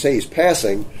expert on to say he's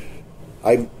passing.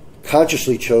 I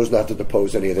consciously chose not to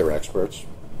depose any of their experts,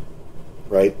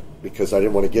 right? Because I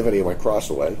didn't want to give any of my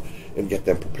cross away and get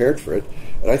them prepared for it.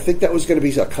 And I think that was going to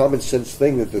be a common sense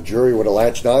thing that the jury would have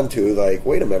latched onto, like,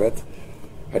 wait a minute,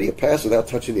 how do you pass without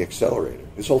touching the accelerator?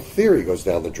 His whole theory goes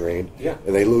down the drain,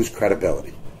 and they lose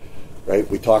credibility, right?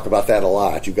 We talk about that a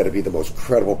lot. You've got to be the most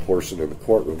credible person in the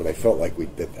courtroom, and I felt like we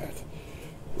did that.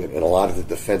 And a lot of the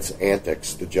defense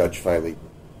antics, the judge finally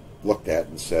looked at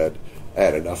and said, I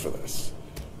had enough of this.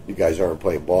 You guys aren't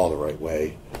playing ball the right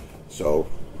way, so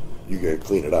you got to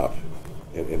clean it up.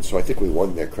 And so I think we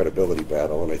won that credibility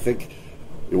battle, and I think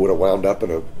it would have wound up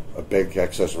in a big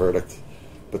excess verdict,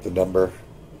 but the number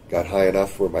got high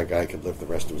enough where my guy could live the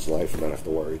rest of his life and not have to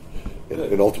worry.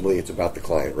 And ultimately, it's about the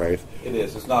client, right? It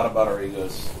is. It's not about our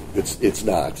egos. It's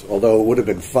not. Although it would have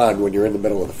been fun when you're in the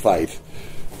middle of the fight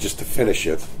just to finish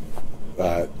it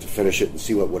and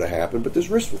see what would have happened. But there's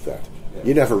risk with that. Yeah.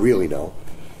 You never really know.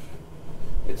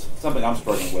 It's something I'm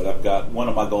struggling with. I've got one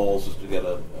of my goals is to get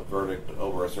a verdict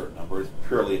over a certain number. It's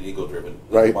purely an ego-driven,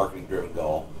 marketing-driven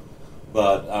goal.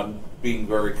 But I'm being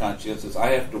very conscientious.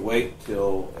 I have to wait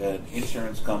till an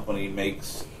insurance company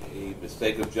makes a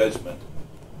mistake of judgment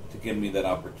to give me that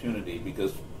opportunity,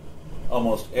 because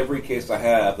almost every case I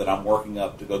have that I'm working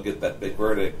up to go get that big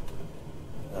verdict,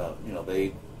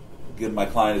 they give my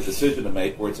client a decision to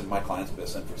make where it's in my client's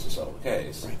best interest to settle the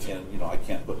case. Right. And, I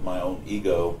can't put my own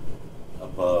ego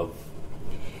above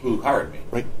who hired me.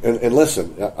 Right. And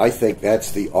listen, I think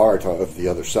that's the art of the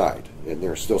other side. And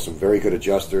there are still some very good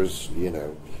adjusters.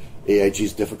 AIG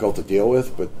is difficult to deal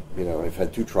with, but, I've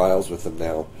had 2 trials with them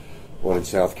now, one in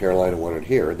South Carolina, one in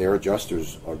here. And their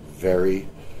adjusters are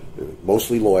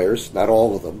mostly lawyers, not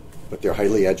all of them, but they're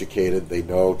highly educated. They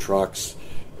know trucks.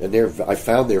 And I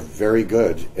found they're very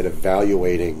good at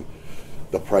evaluating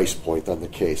the price point on the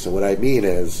case. And what I mean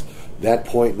is that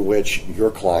point in which your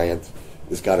client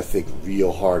has got to think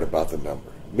real hard about the number.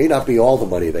 It may not be all the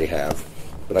money they have,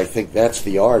 but I think that's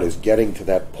the art, is getting to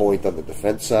that point on the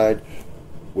defense side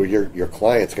where your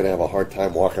client's going to have a hard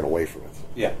time walking away from it.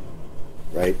 Yeah.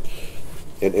 Right?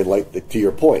 And to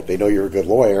your point, they know you're a good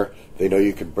lawyer. They know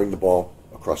you can bring the ball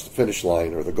across the finish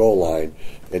line or the goal line,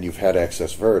 and you've had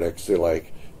excess verdicts. They're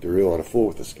like, do you really want to fool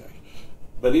with this guy?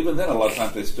 But even then, a lot of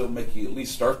times they still make you at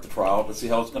least start the trial to see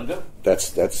how it's going to go.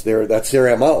 That's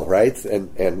their MO, right?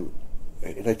 And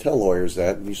I tell lawyers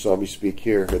that, and you saw me speak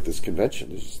here at this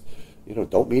convention, is,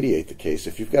 don't mediate the case.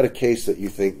 If you've got a case that you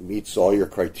think meets all your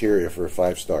criteria for a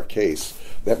 5-star case,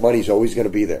 that money's always going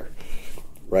to be there.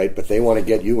 right? But they want to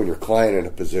get you and your client in a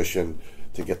position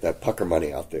to get that pucker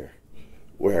money out there,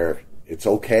 where it's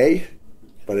okay,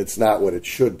 but it's not what it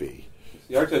should be.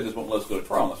 The our judges won't let us go to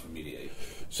trial unless we mediate.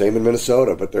 Same in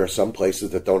Minnesota, but there are some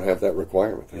places that don't have that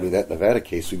requirement. I mean, that Nevada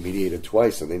case, we mediated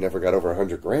twice, and they never got over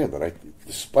 $100,000. And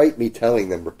despite me telling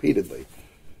them repeatedly,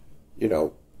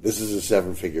 this is a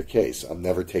 7-figure case. I'm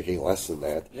never taking less than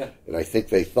that. Yeah. And I think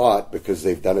they thought, because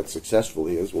they've done it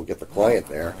successfully, is we'll get the client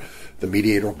there, the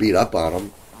mediator will beat up on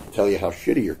them, tell you how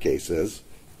shitty your case is,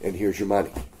 and here's your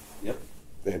money. Yep.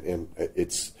 And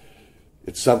it's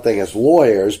something as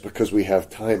lawyers, because we have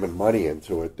time and money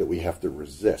into it, that we have to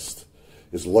resist,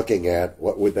 is looking at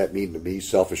what would that mean to me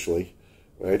selfishly,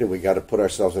 right? And we got to put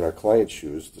ourselves in our client's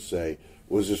shoes to say,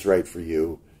 was this right for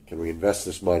you? Can we invest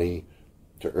this money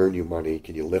to earn you money?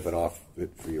 Can you live it off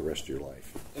it for the rest of your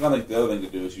life? And I think the other thing to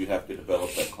do is you have to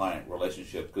develop that client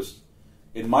relationship, because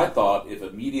in my thought, if a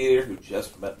mediator who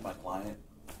just met my client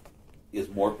is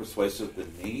more persuasive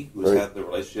than me, who's had the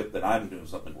relationship, then I'm doing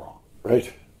something wrong.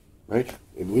 Right.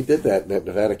 And we did that in that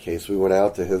Nevada case. We went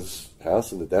out to his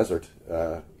house in the desert,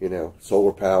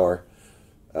 solar power,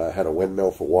 had a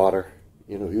windmill for water.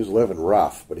 He was living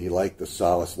rough, but he liked the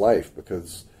solace life,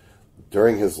 because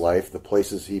during his life, the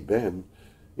places he'd been,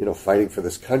 fighting for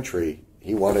this country,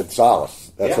 he wanted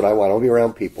solace. That's what I want. I'll be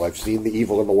around people. I've seen the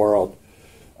evil in the world.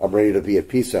 I'm ready to be at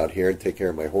peace out here and take care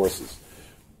of my horses.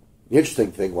 The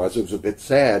interesting thing was, it was a bit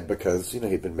sad because,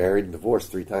 he'd been married and divorced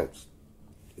 3 times.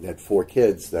 And had 4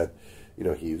 kids that,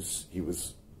 he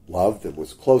was loved and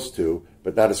was close to,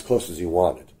 but not as close as he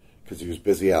wanted, because he was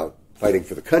busy out fighting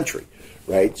for the country,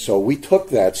 right? So we took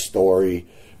that story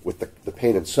with the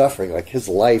pain and suffering, like his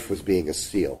life was being a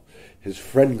SEAL. His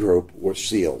friend group were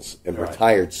SEALs and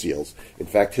retired SEALs. In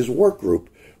fact, his work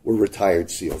group were retired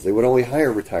SEALs. They would only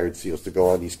hire retired SEALs to go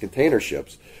on these container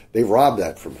ships. They robbed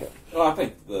that from him. Well, I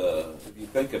think if you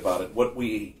think about it, what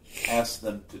we ask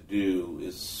them to do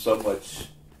is so much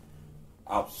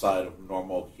outside of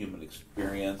normal human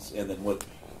experience, and then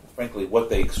what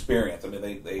they experience. I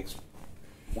mean,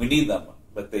 we need them,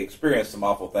 but they experience some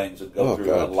awful things and go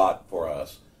through a lot for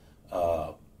us.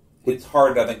 It's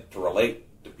hard, I think, to relate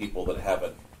to people that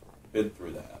haven't been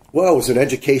through that. Well, it was an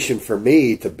education for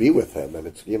me to be with him, and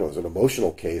it was an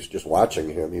emotional case just watching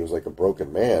him. He was like a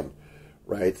broken man,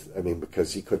 right? I mean,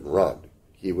 because he couldn't run.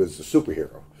 He was a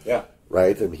superhero. Yeah.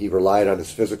 Right? And he relied on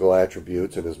his physical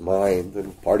attributes and his mind,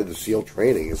 and part of the SEAL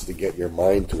training is to get your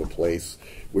mind to a place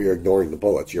where you're ignoring the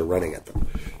bullets, you're running at them,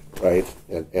 right?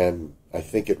 And I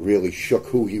think it really shook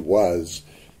who he was,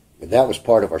 and that was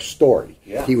part of our story.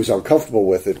 Yeah. He was uncomfortable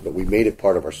with it, but we made it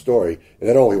part of our story, and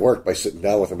that only worked by sitting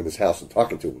down with him in his house and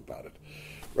talking to him about it,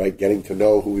 right? Getting to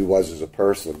know who he was as a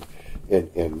person,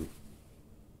 and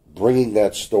bringing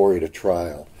that story to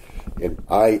trial. And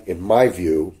in my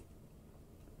view,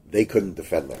 they couldn't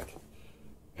defend that.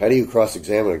 How do you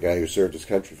cross-examine a guy who served his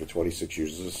country for 26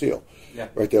 years as a SEAL? Yeah.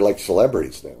 Right? They're like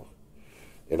celebrities now.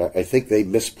 And I think they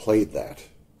misplayed that.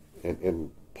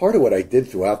 And part of what I did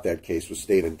throughout that case was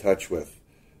stayed in touch with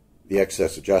the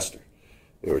excess adjuster.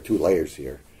 There were 2 layers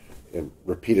here. And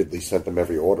repeatedly sent them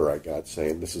every order I got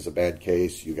saying, this is a bad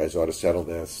case, you guys ought to settle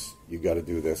this, you got to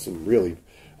do this. And really,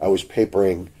 I was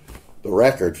papering the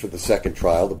record for the second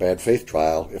trial, the bad faith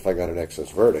trial, if I got an excess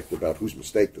verdict about whose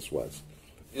mistake this was.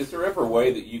 Is there ever a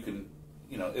way that you can,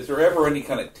 is there ever any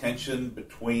kind of tension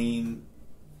between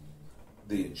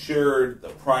the insured, the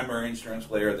primary insurance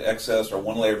layer, the excess, or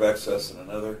one layer of excess and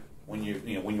another when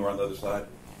you're on the other side?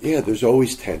 Yeah, there's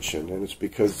always tension, and it's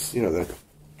because, the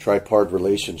tripart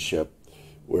relationship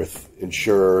with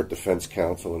insurer, defense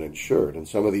counsel, and insured. And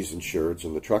some of these insureds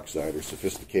on the truck side are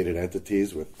sophisticated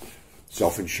entities with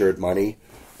self-insured money,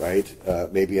 right?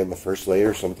 Maybe in the first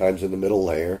layer, sometimes in the middle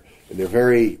layer, and they're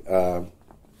very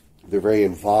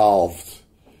involved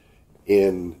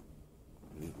in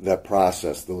that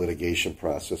process, the litigation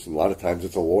process. And a lot of times,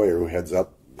 it's a lawyer who heads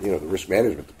up, the risk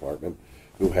management department,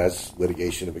 who has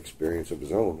litigation of experience of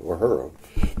his own or her own.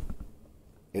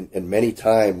 And many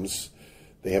times,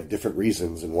 they have different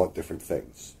reasons and want different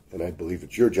things. And I believe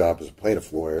it's your job as a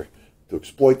plaintiff lawyer to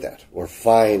exploit that or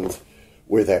find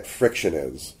where that friction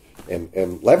is,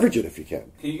 and leverage it if you can.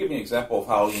 Can you give me an example of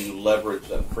how you leverage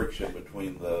that friction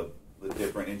between the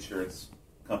different insurance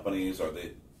companies or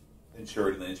the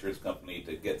insured and the insurance company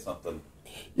to get something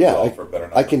for a better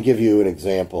number? I can give you an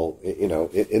example.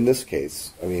 In this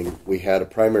case, I mean, we had a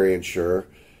primary insurer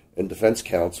and defense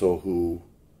counsel who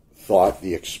thought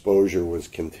the exposure was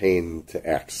contained to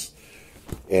X.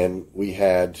 And we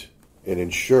had an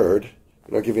insured,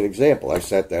 and I'll give you an example. I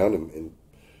sat down and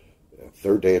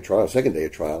second day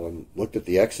of trial, and looked at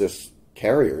the excess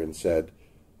carrier and said,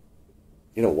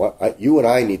 you know what, you and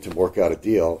I need to work out a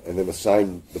deal and then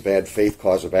assign the bad faith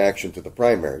cause of action to the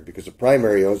primary, because the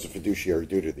primary owes a fiduciary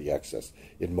duty to the excess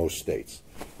in most states.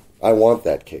 I want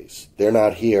that case. They're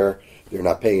not here. They're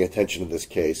not paying attention to this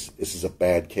case. This is a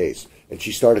bad case. And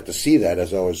she started to see that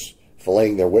as I was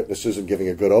filleting their witnesses and giving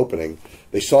a good opening.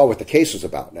 They saw what the case was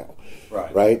about now.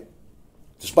 Right?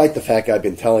 Despite the fact I've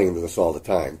been telling them this all the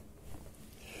time.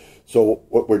 So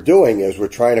what we're doing is we're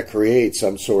trying to create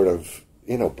some sort of,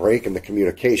 break in the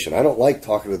communication. I don't like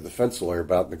talking to the defense lawyer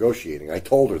about negotiating. I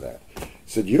told her that. I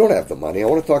said, you don't have the money. I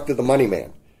want to talk to the money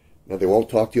man. Now, they won't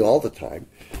talk to you all the time,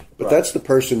 but that's the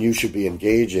person you should be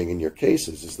engaging in your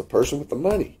cases, is the person with the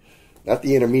money, not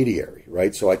the intermediary,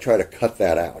 right? So I try to cut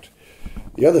that out.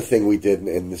 The other thing we did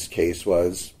in this case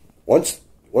was once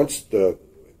the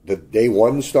day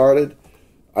one started,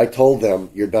 I told them,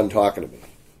 you're done talking to me.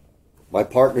 My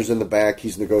partner's in the back.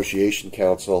 He's negotiation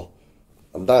counsel.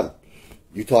 I'm done.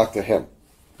 You talk to him.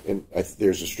 And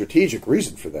there's a strategic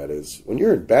reason for that is when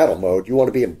you're in battle mode, you want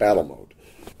to be in battle mode.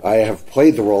 I have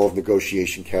played the role of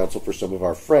negotiation counsel for some of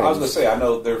our friends. I was going to say, I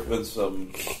know there have been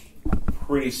some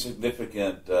pretty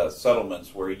significant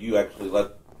settlements where you actually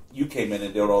you came in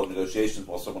and did all the negotiations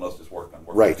while someone else just worked on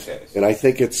the case. And I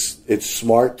think it's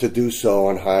smart to do so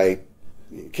on high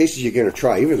cases you're going to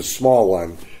try, even a small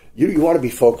one. You want to be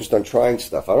focused on trying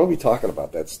stuff. I don't want to be talking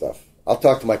about that stuff. I'll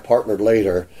talk to my partner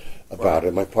later about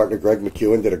it. My partner, Greg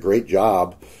McEwen, did a great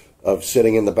job of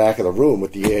sitting in the back of the room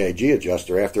with the AIG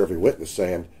adjuster after every witness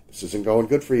saying, this isn't going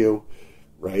good for you,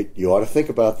 right? You ought to think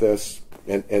about this.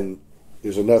 And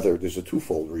there's a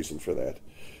twofold reason for that.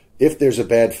 If there's a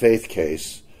bad faith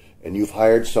case and you've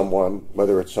hired someone,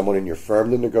 whether it's someone in your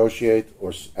firm to negotiate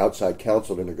or outside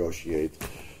counsel to negotiate,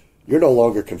 you're no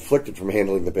longer conflicted from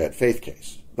handling the bad faith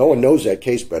case. No one knows that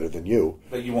case better than you.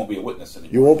 But you won't be a witness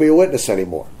anymore. You won't be a witness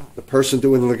anymore. The person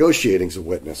doing the negotiating is a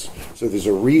witness. So there's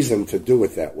a reason to do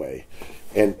it that way.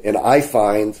 And I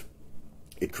find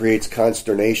it creates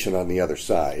consternation on the other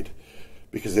side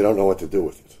because they don't know what to do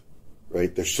with it.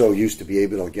 Right? They're so used to be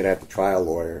able to get at the trial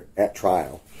lawyer at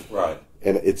trial. Right.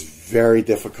 And it's very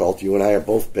difficult. You and I have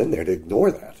both been there to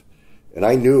ignore that. And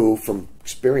I knew from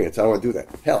experience I don't want to do that.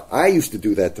 Hell, I used to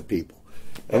do that to people.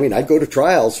 I mean, I'd go to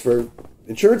trials for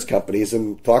insurance companies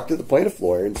and talk to the plaintiff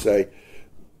lawyer and say,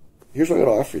 here's what I'm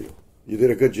going to offer you. You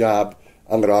did a good job.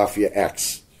 I'm going to offer you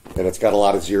X. And it's got a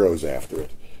lot of zeros after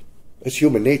it. It's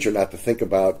human nature not to think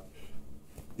about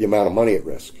the amount of money at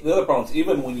risk. The other problem is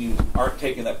even when you aren't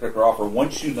taking that particular offer,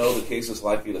 once you know the case is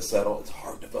likely to settle, it's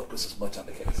hard to focus as much on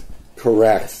the case.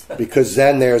 Correct. Because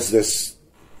then there's this,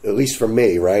 at least for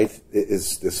me, right,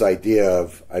 is this idea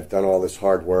of I've done all this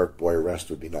hard work, boy, a rest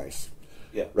would be nice.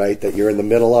 Yeah. Right? That you're in the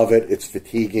middle of it. It's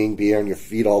fatiguing. Being on your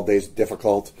feet all day is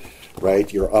difficult.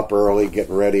 Right? You're up early,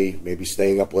 getting ready, maybe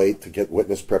staying up late to get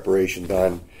witness preparation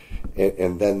done.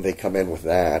 And then they come in with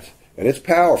that. And it's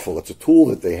powerful. It's a tool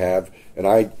that they have. And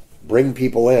I bring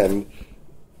people in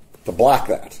to block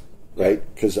that. Right?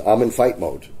 Because I'm in fight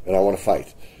mode and I want to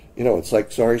fight. It's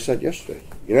like Sorry said yesterday.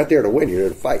 You're not there to win. You're there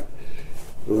to fight.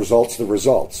 The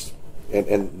results.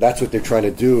 And that's what they're trying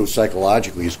to do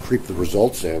psychologically is creep the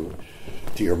results in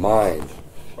to your mind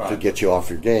to get you off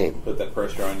your game. Put that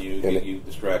pressure on you, get you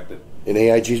distracted. And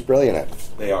AIG's brilliant at it.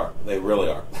 They are. They really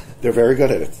are. They're very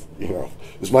good at it.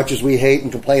 As much as we hate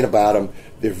and complain about them,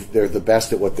 they're the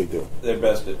best at what they do. They're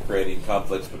best at creating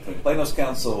conflicts between plaintiff's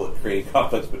counsel, at creating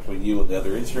conflicts between you and the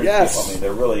other insurance people. I mean,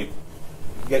 they're really...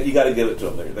 You got to give it to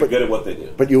them. They're good at what they do.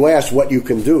 But you ask what you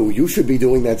can do. You should be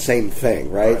doing that same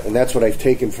thing, right? And that's what I've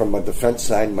taken from my defense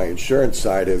side and my insurance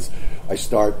side is I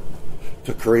start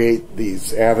to create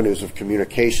these avenues of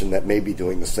communication that may be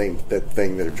doing the same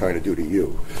thing that they're trying to do to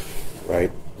you,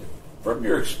 right? From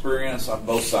your experience on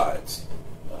both sides,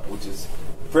 which is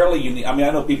fairly unique. I mean,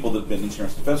 I know people that have been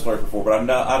insurance defense lawyers before, but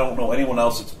I don't know anyone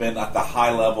else that's been at the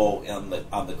high level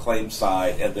on the claim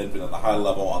side and then been at the high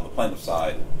level on the plaintiff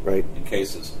side in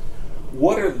cases.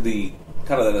 What are the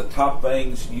kind of the top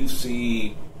things you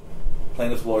see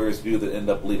plaintiff lawyers do that end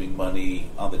up leaving money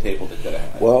on the table that could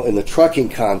have had? Well, in the trucking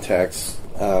context,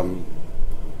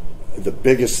 the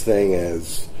biggest thing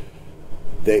is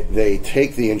they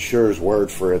take the insurer's word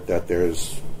for it that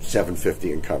there's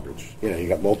 $750 in coverage. You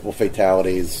got multiple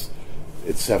fatalities.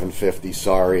 It's $750.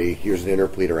 Sorry, here's an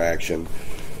interpleader action,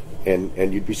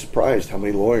 and you'd be surprised how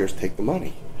many lawyers take the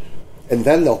money, and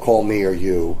then they'll call me or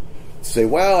you, say,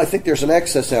 well, I think there's an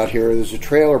excess out here. Or there's a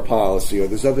trailer policy, or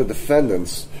there's other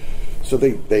defendants. So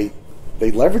they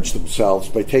leverage themselves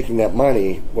by taking that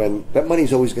money when that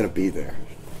money's always going to be there,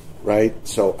 right?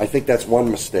 So I think that's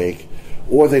one mistake.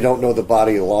 Or they don't know the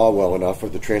body of law well enough or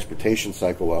the transportation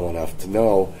cycle well enough to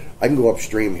know I can go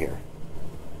upstream here.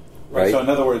 Right. So in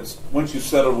other words, once you've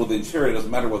settled with the insurer, it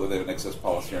doesn't matter whether they have an excess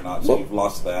policy or not. So you've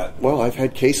lost that. Well, I've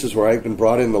had cases where I've been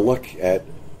brought in to look at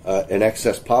an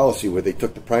excess policy where they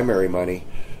took the primary money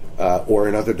or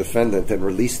another defendant and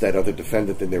released that other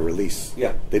defendant in their release.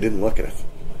 Yeah. They didn't look at it.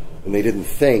 And they didn't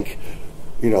think,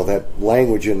 that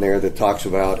language in there that talks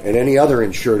about, and any other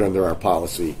insured under our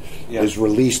policy is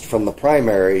released from the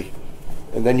primary,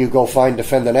 and then you go find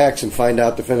defendant X and find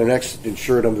out defendant X is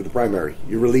insured under the primary.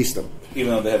 You release them.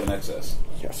 Even though they have an excess.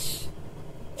 Yes.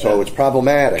 So it's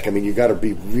problematic. I mean, you got to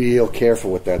be real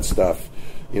careful with that stuff.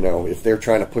 If they're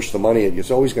trying to push the money at you, it's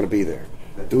always going to be there.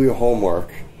 Do your homework,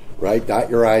 right? Dot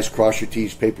your I's, cross your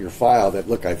T's, paper your file that,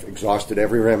 look, I've exhausted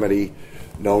every remedy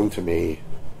known to me.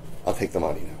 I'll take the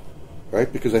money now,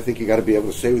 right? Because I think you got to be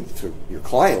able to say to your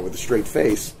client with a straight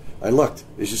face, I looked,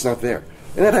 it's just not there.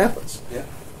 And that happens. Yeah.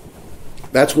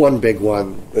 That's one big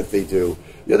one that they do.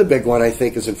 The other big one, I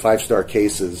think, is in 5-star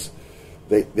cases,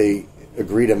 they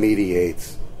agree to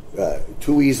mediate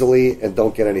too easily and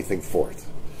don't get anything for it,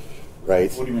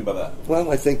 right? What do you mean by that?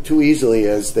 Well, I think too easily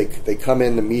is they come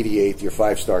in to mediate your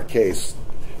 5-star case.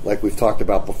 Like we've talked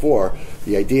about before,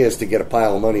 the idea is to get a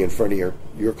pile of money in front of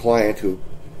your client who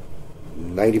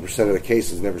 90% of the case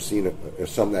has never seen a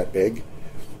sum that big,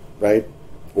 right?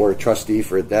 Or a trustee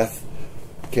for a death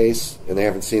case, and they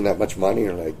haven't seen that much money,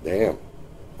 and they're like, damn,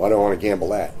 why do I want to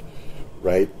gamble that,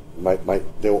 right?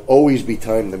 There will always be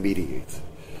time to mediate.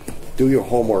 Do your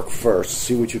homework first.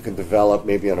 See what you can develop,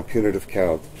 maybe on a punitive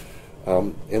count.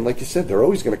 And like you said, they're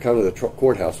always going to come to the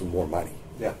courthouse with more money.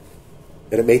 Yeah.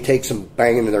 And it may take some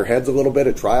banging in their heads a little bit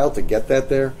at trial to get that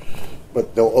there,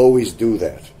 but they'll always do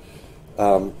that.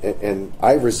 And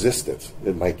I resist it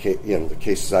in my case, the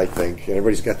cases I think, and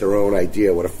everybody's got their own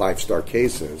idea what a 5-star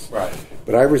case is. Right.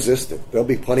 But I resist it. There'll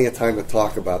be plenty of time to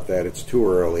talk about that. It's too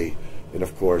early. And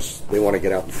of course, they want to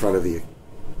get out in front of the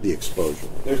exposure.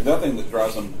 There's nothing that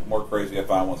drives them more crazy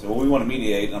if I want to say, well, we want to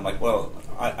mediate. And I'm like, well,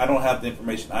 I don't have the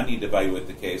information I need to evaluate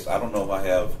the case. I don't know if I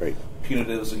have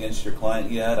punitives against your client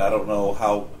yet. I don't know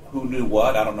who knew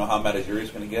what. I don't know how mad a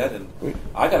jury's going to get. And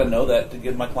I got to know that to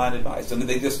give my client advice. And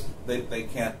they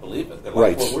can't believe it. They're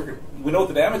like, well, we know what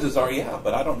the damages are,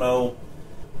 but I don't know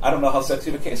how sexy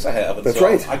of a case I have. And That's so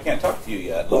right. I can't talk to you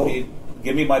yet.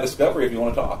 Give me my discovery if you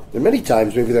want to talk. And many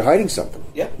times, maybe they're hiding something.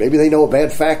 Yeah. Maybe they know a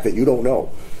bad fact that you don't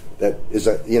know. That is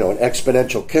an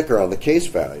exponential kicker on the case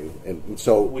value, and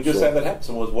so we just had that happen.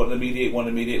 Someone was wanting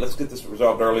to mediate. Let's get this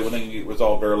resolved early. When they get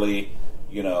resolved early,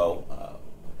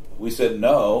 we said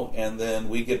no, and then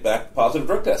we get back positive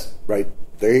drug test. Right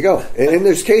there, you go. And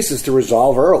there's cases to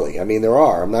resolve early. I mean, there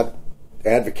are. I'm not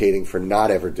advocating for not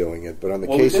ever doing it, but on the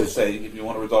cases, we did say if you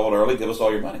want to resolve it early, give us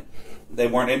all your money. They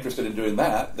weren't interested in doing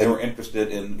that. They were interested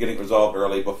in getting it resolved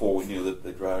early before we knew that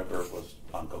the driver was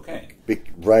on cocaine.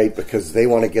 Right, because they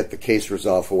want to get the case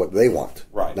resolved for what they want,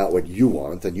 right? Not what you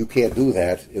want, and you can't do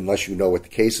that unless you know what the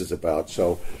case is about.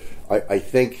 So, I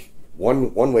think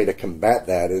one way to combat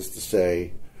that is to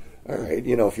say, all right,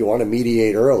 if you want to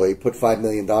mediate early, put $5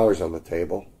 million on the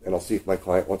table, and I'll see if my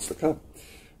client wants to come.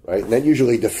 Right, and that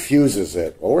usually diffuses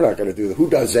it. Well, we're not going to do that.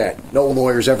 Who does that? No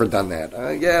lawyer's ever done that.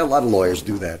 Yeah, a lot of lawyers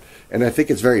do that. And I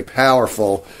think it's very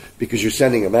powerful because you're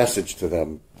sending a message to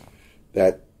them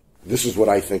that this is what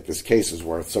I think this case is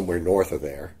worth somewhere north of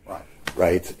there.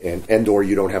 Right? And or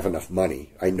you don't have enough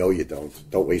money. I know you don't.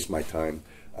 Don't waste my time.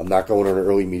 I'm not going on an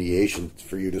early mediation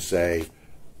for you to say,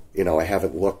 I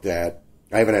haven't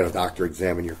had a doctor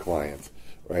examine your client.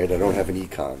 Right? I don't have an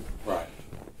econ. Right.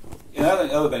 And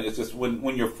the other thing is just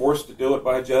when you're forced to do it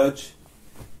by a judge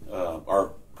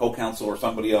or co-counsel or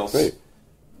somebody else,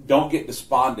 don't get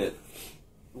despondent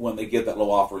when they give that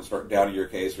low offer and start doubting your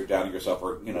case or doubting yourself,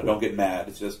 or don't get mad.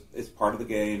 It's part of the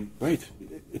game. Right.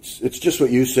 It's just what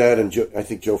you said, and I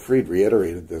think Joe Fried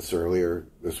reiterated this earlier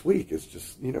this week. It's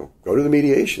just go to the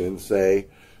mediation and say,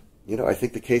 I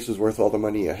think the case is worth all the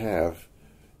money you have.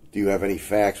 Do you have any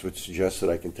facts which suggest that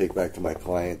I can take back to my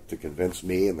client to convince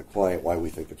me and the client why we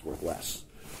think it's worth less?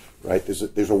 Right?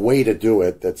 There's a way to do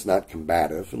it that's not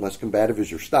combative, unless combative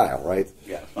is your style, right?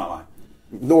 Yeah, it's not mine.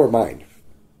 Nor mine.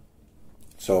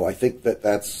 So I think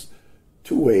that's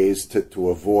two ways to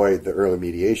avoid the early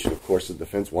mediation. Of course, the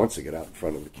defense wants to get out in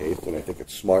front of the case, and I think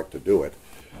it's smart to do it,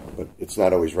 but it's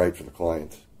not always right for the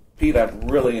client. Pete, I've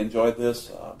really enjoyed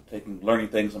this. Learning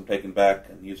things I'm taking back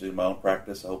and using in my own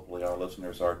practice. Hopefully our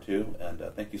listeners are too. And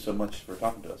thank you so much for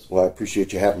talking to us. Well, I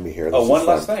appreciate you having me here. One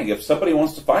last thing. If somebody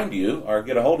wants to find you or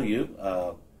get a hold of you,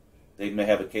 they may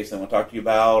have a case they want to talk to you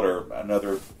about or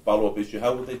another follow-up issue.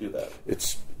 How would they do that?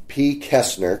 It's P.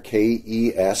 Kestner,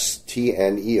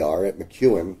 Kestner, at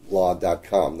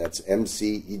McEwenlaw.com. That's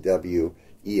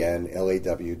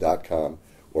MCEWENLAW.com.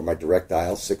 or my direct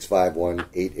dial,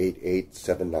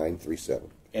 651-888-7937.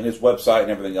 And his website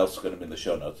and everything else is going to be in the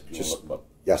show notes if you want to look him up.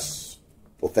 Yes.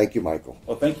 Well, thank you, Michael.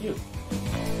 Well, thank you.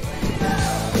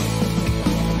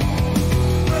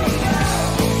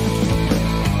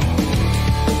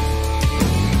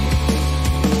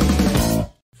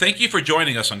 Thank you for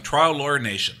joining us on Trial Lawyer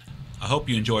Nation. I hope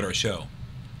you enjoyed our show.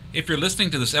 If you're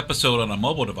listening to this episode on a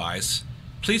mobile device,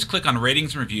 please click on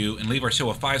Ratings and Review and leave our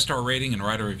show a 5-star rating and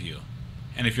write a review.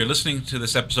 And if you're listening to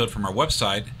this episode from our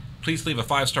website, please leave a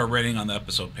 5-star rating on the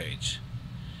episode page.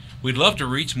 We'd love to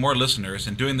reach more listeners,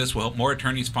 and doing this will help more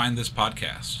attorneys find this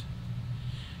podcast.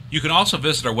 You can also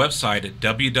visit our website at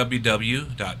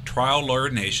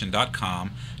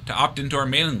www.triallawyernation.com to opt into our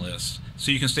mailing list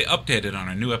so you can stay updated on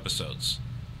our new episodes.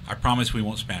 I promise we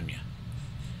won't spam you.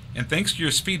 And thanks to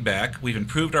your feedback, we've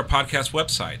improved our podcast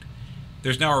website.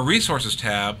 There's now a resources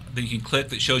tab that you can click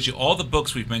that shows you all the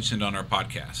books we've mentioned on our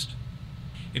podcast.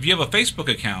 If you have a Facebook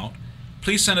account,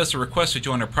 please send us a request to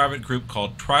join our private group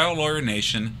called Trial Lawyer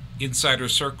Nation Insider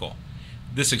Circle.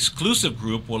 This exclusive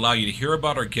group will allow you to hear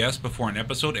about our guests before an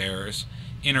episode airs,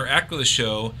 interact with the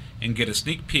show, and get a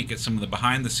sneak peek at some of the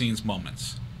behind-the-scenes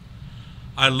moments.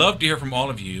 I love to hear from all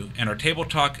of you, and our Table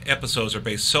Talk episodes are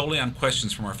based solely on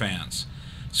questions from our fans.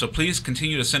 So please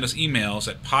continue to send us emails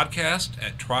at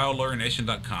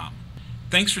podcast@triallawyernation.com.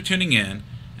 Thanks for tuning in,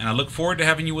 and I look forward to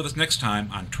having you with us next time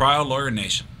on Trial Lawyer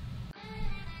Nation.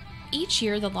 Each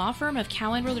year, the law firm of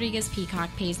Cowen Rodriguez Peacock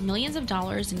pays millions of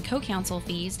dollars in co-counsel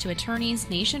fees to attorneys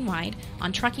nationwide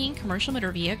on trucking, commercial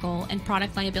motor vehicle, and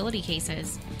product liability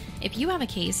cases. If you have a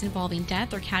case involving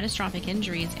death or catastrophic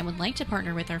injuries and would like to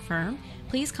partner with our firm,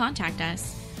 please contact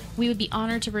us. We would be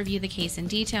honored to review the case in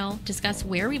detail, discuss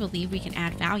where we believe we can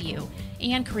add value,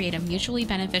 and create a mutually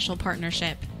beneficial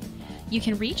partnership. You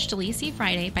can reach Delisi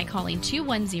Friday by calling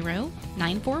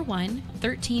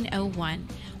 210-941-1301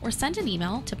 or send an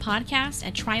email to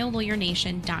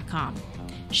podcast@triallawyernation.com.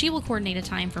 She will coordinate a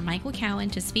time for Michael Cowen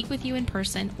to speak with you in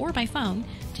person or by phone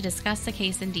to discuss the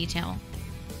case in detail.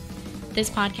 This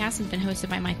podcast has been hosted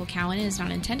by Michael Cowen and is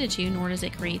not intended to, nor does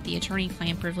it create the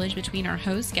attorney-client privilege between our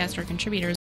hosts, guests, or contributors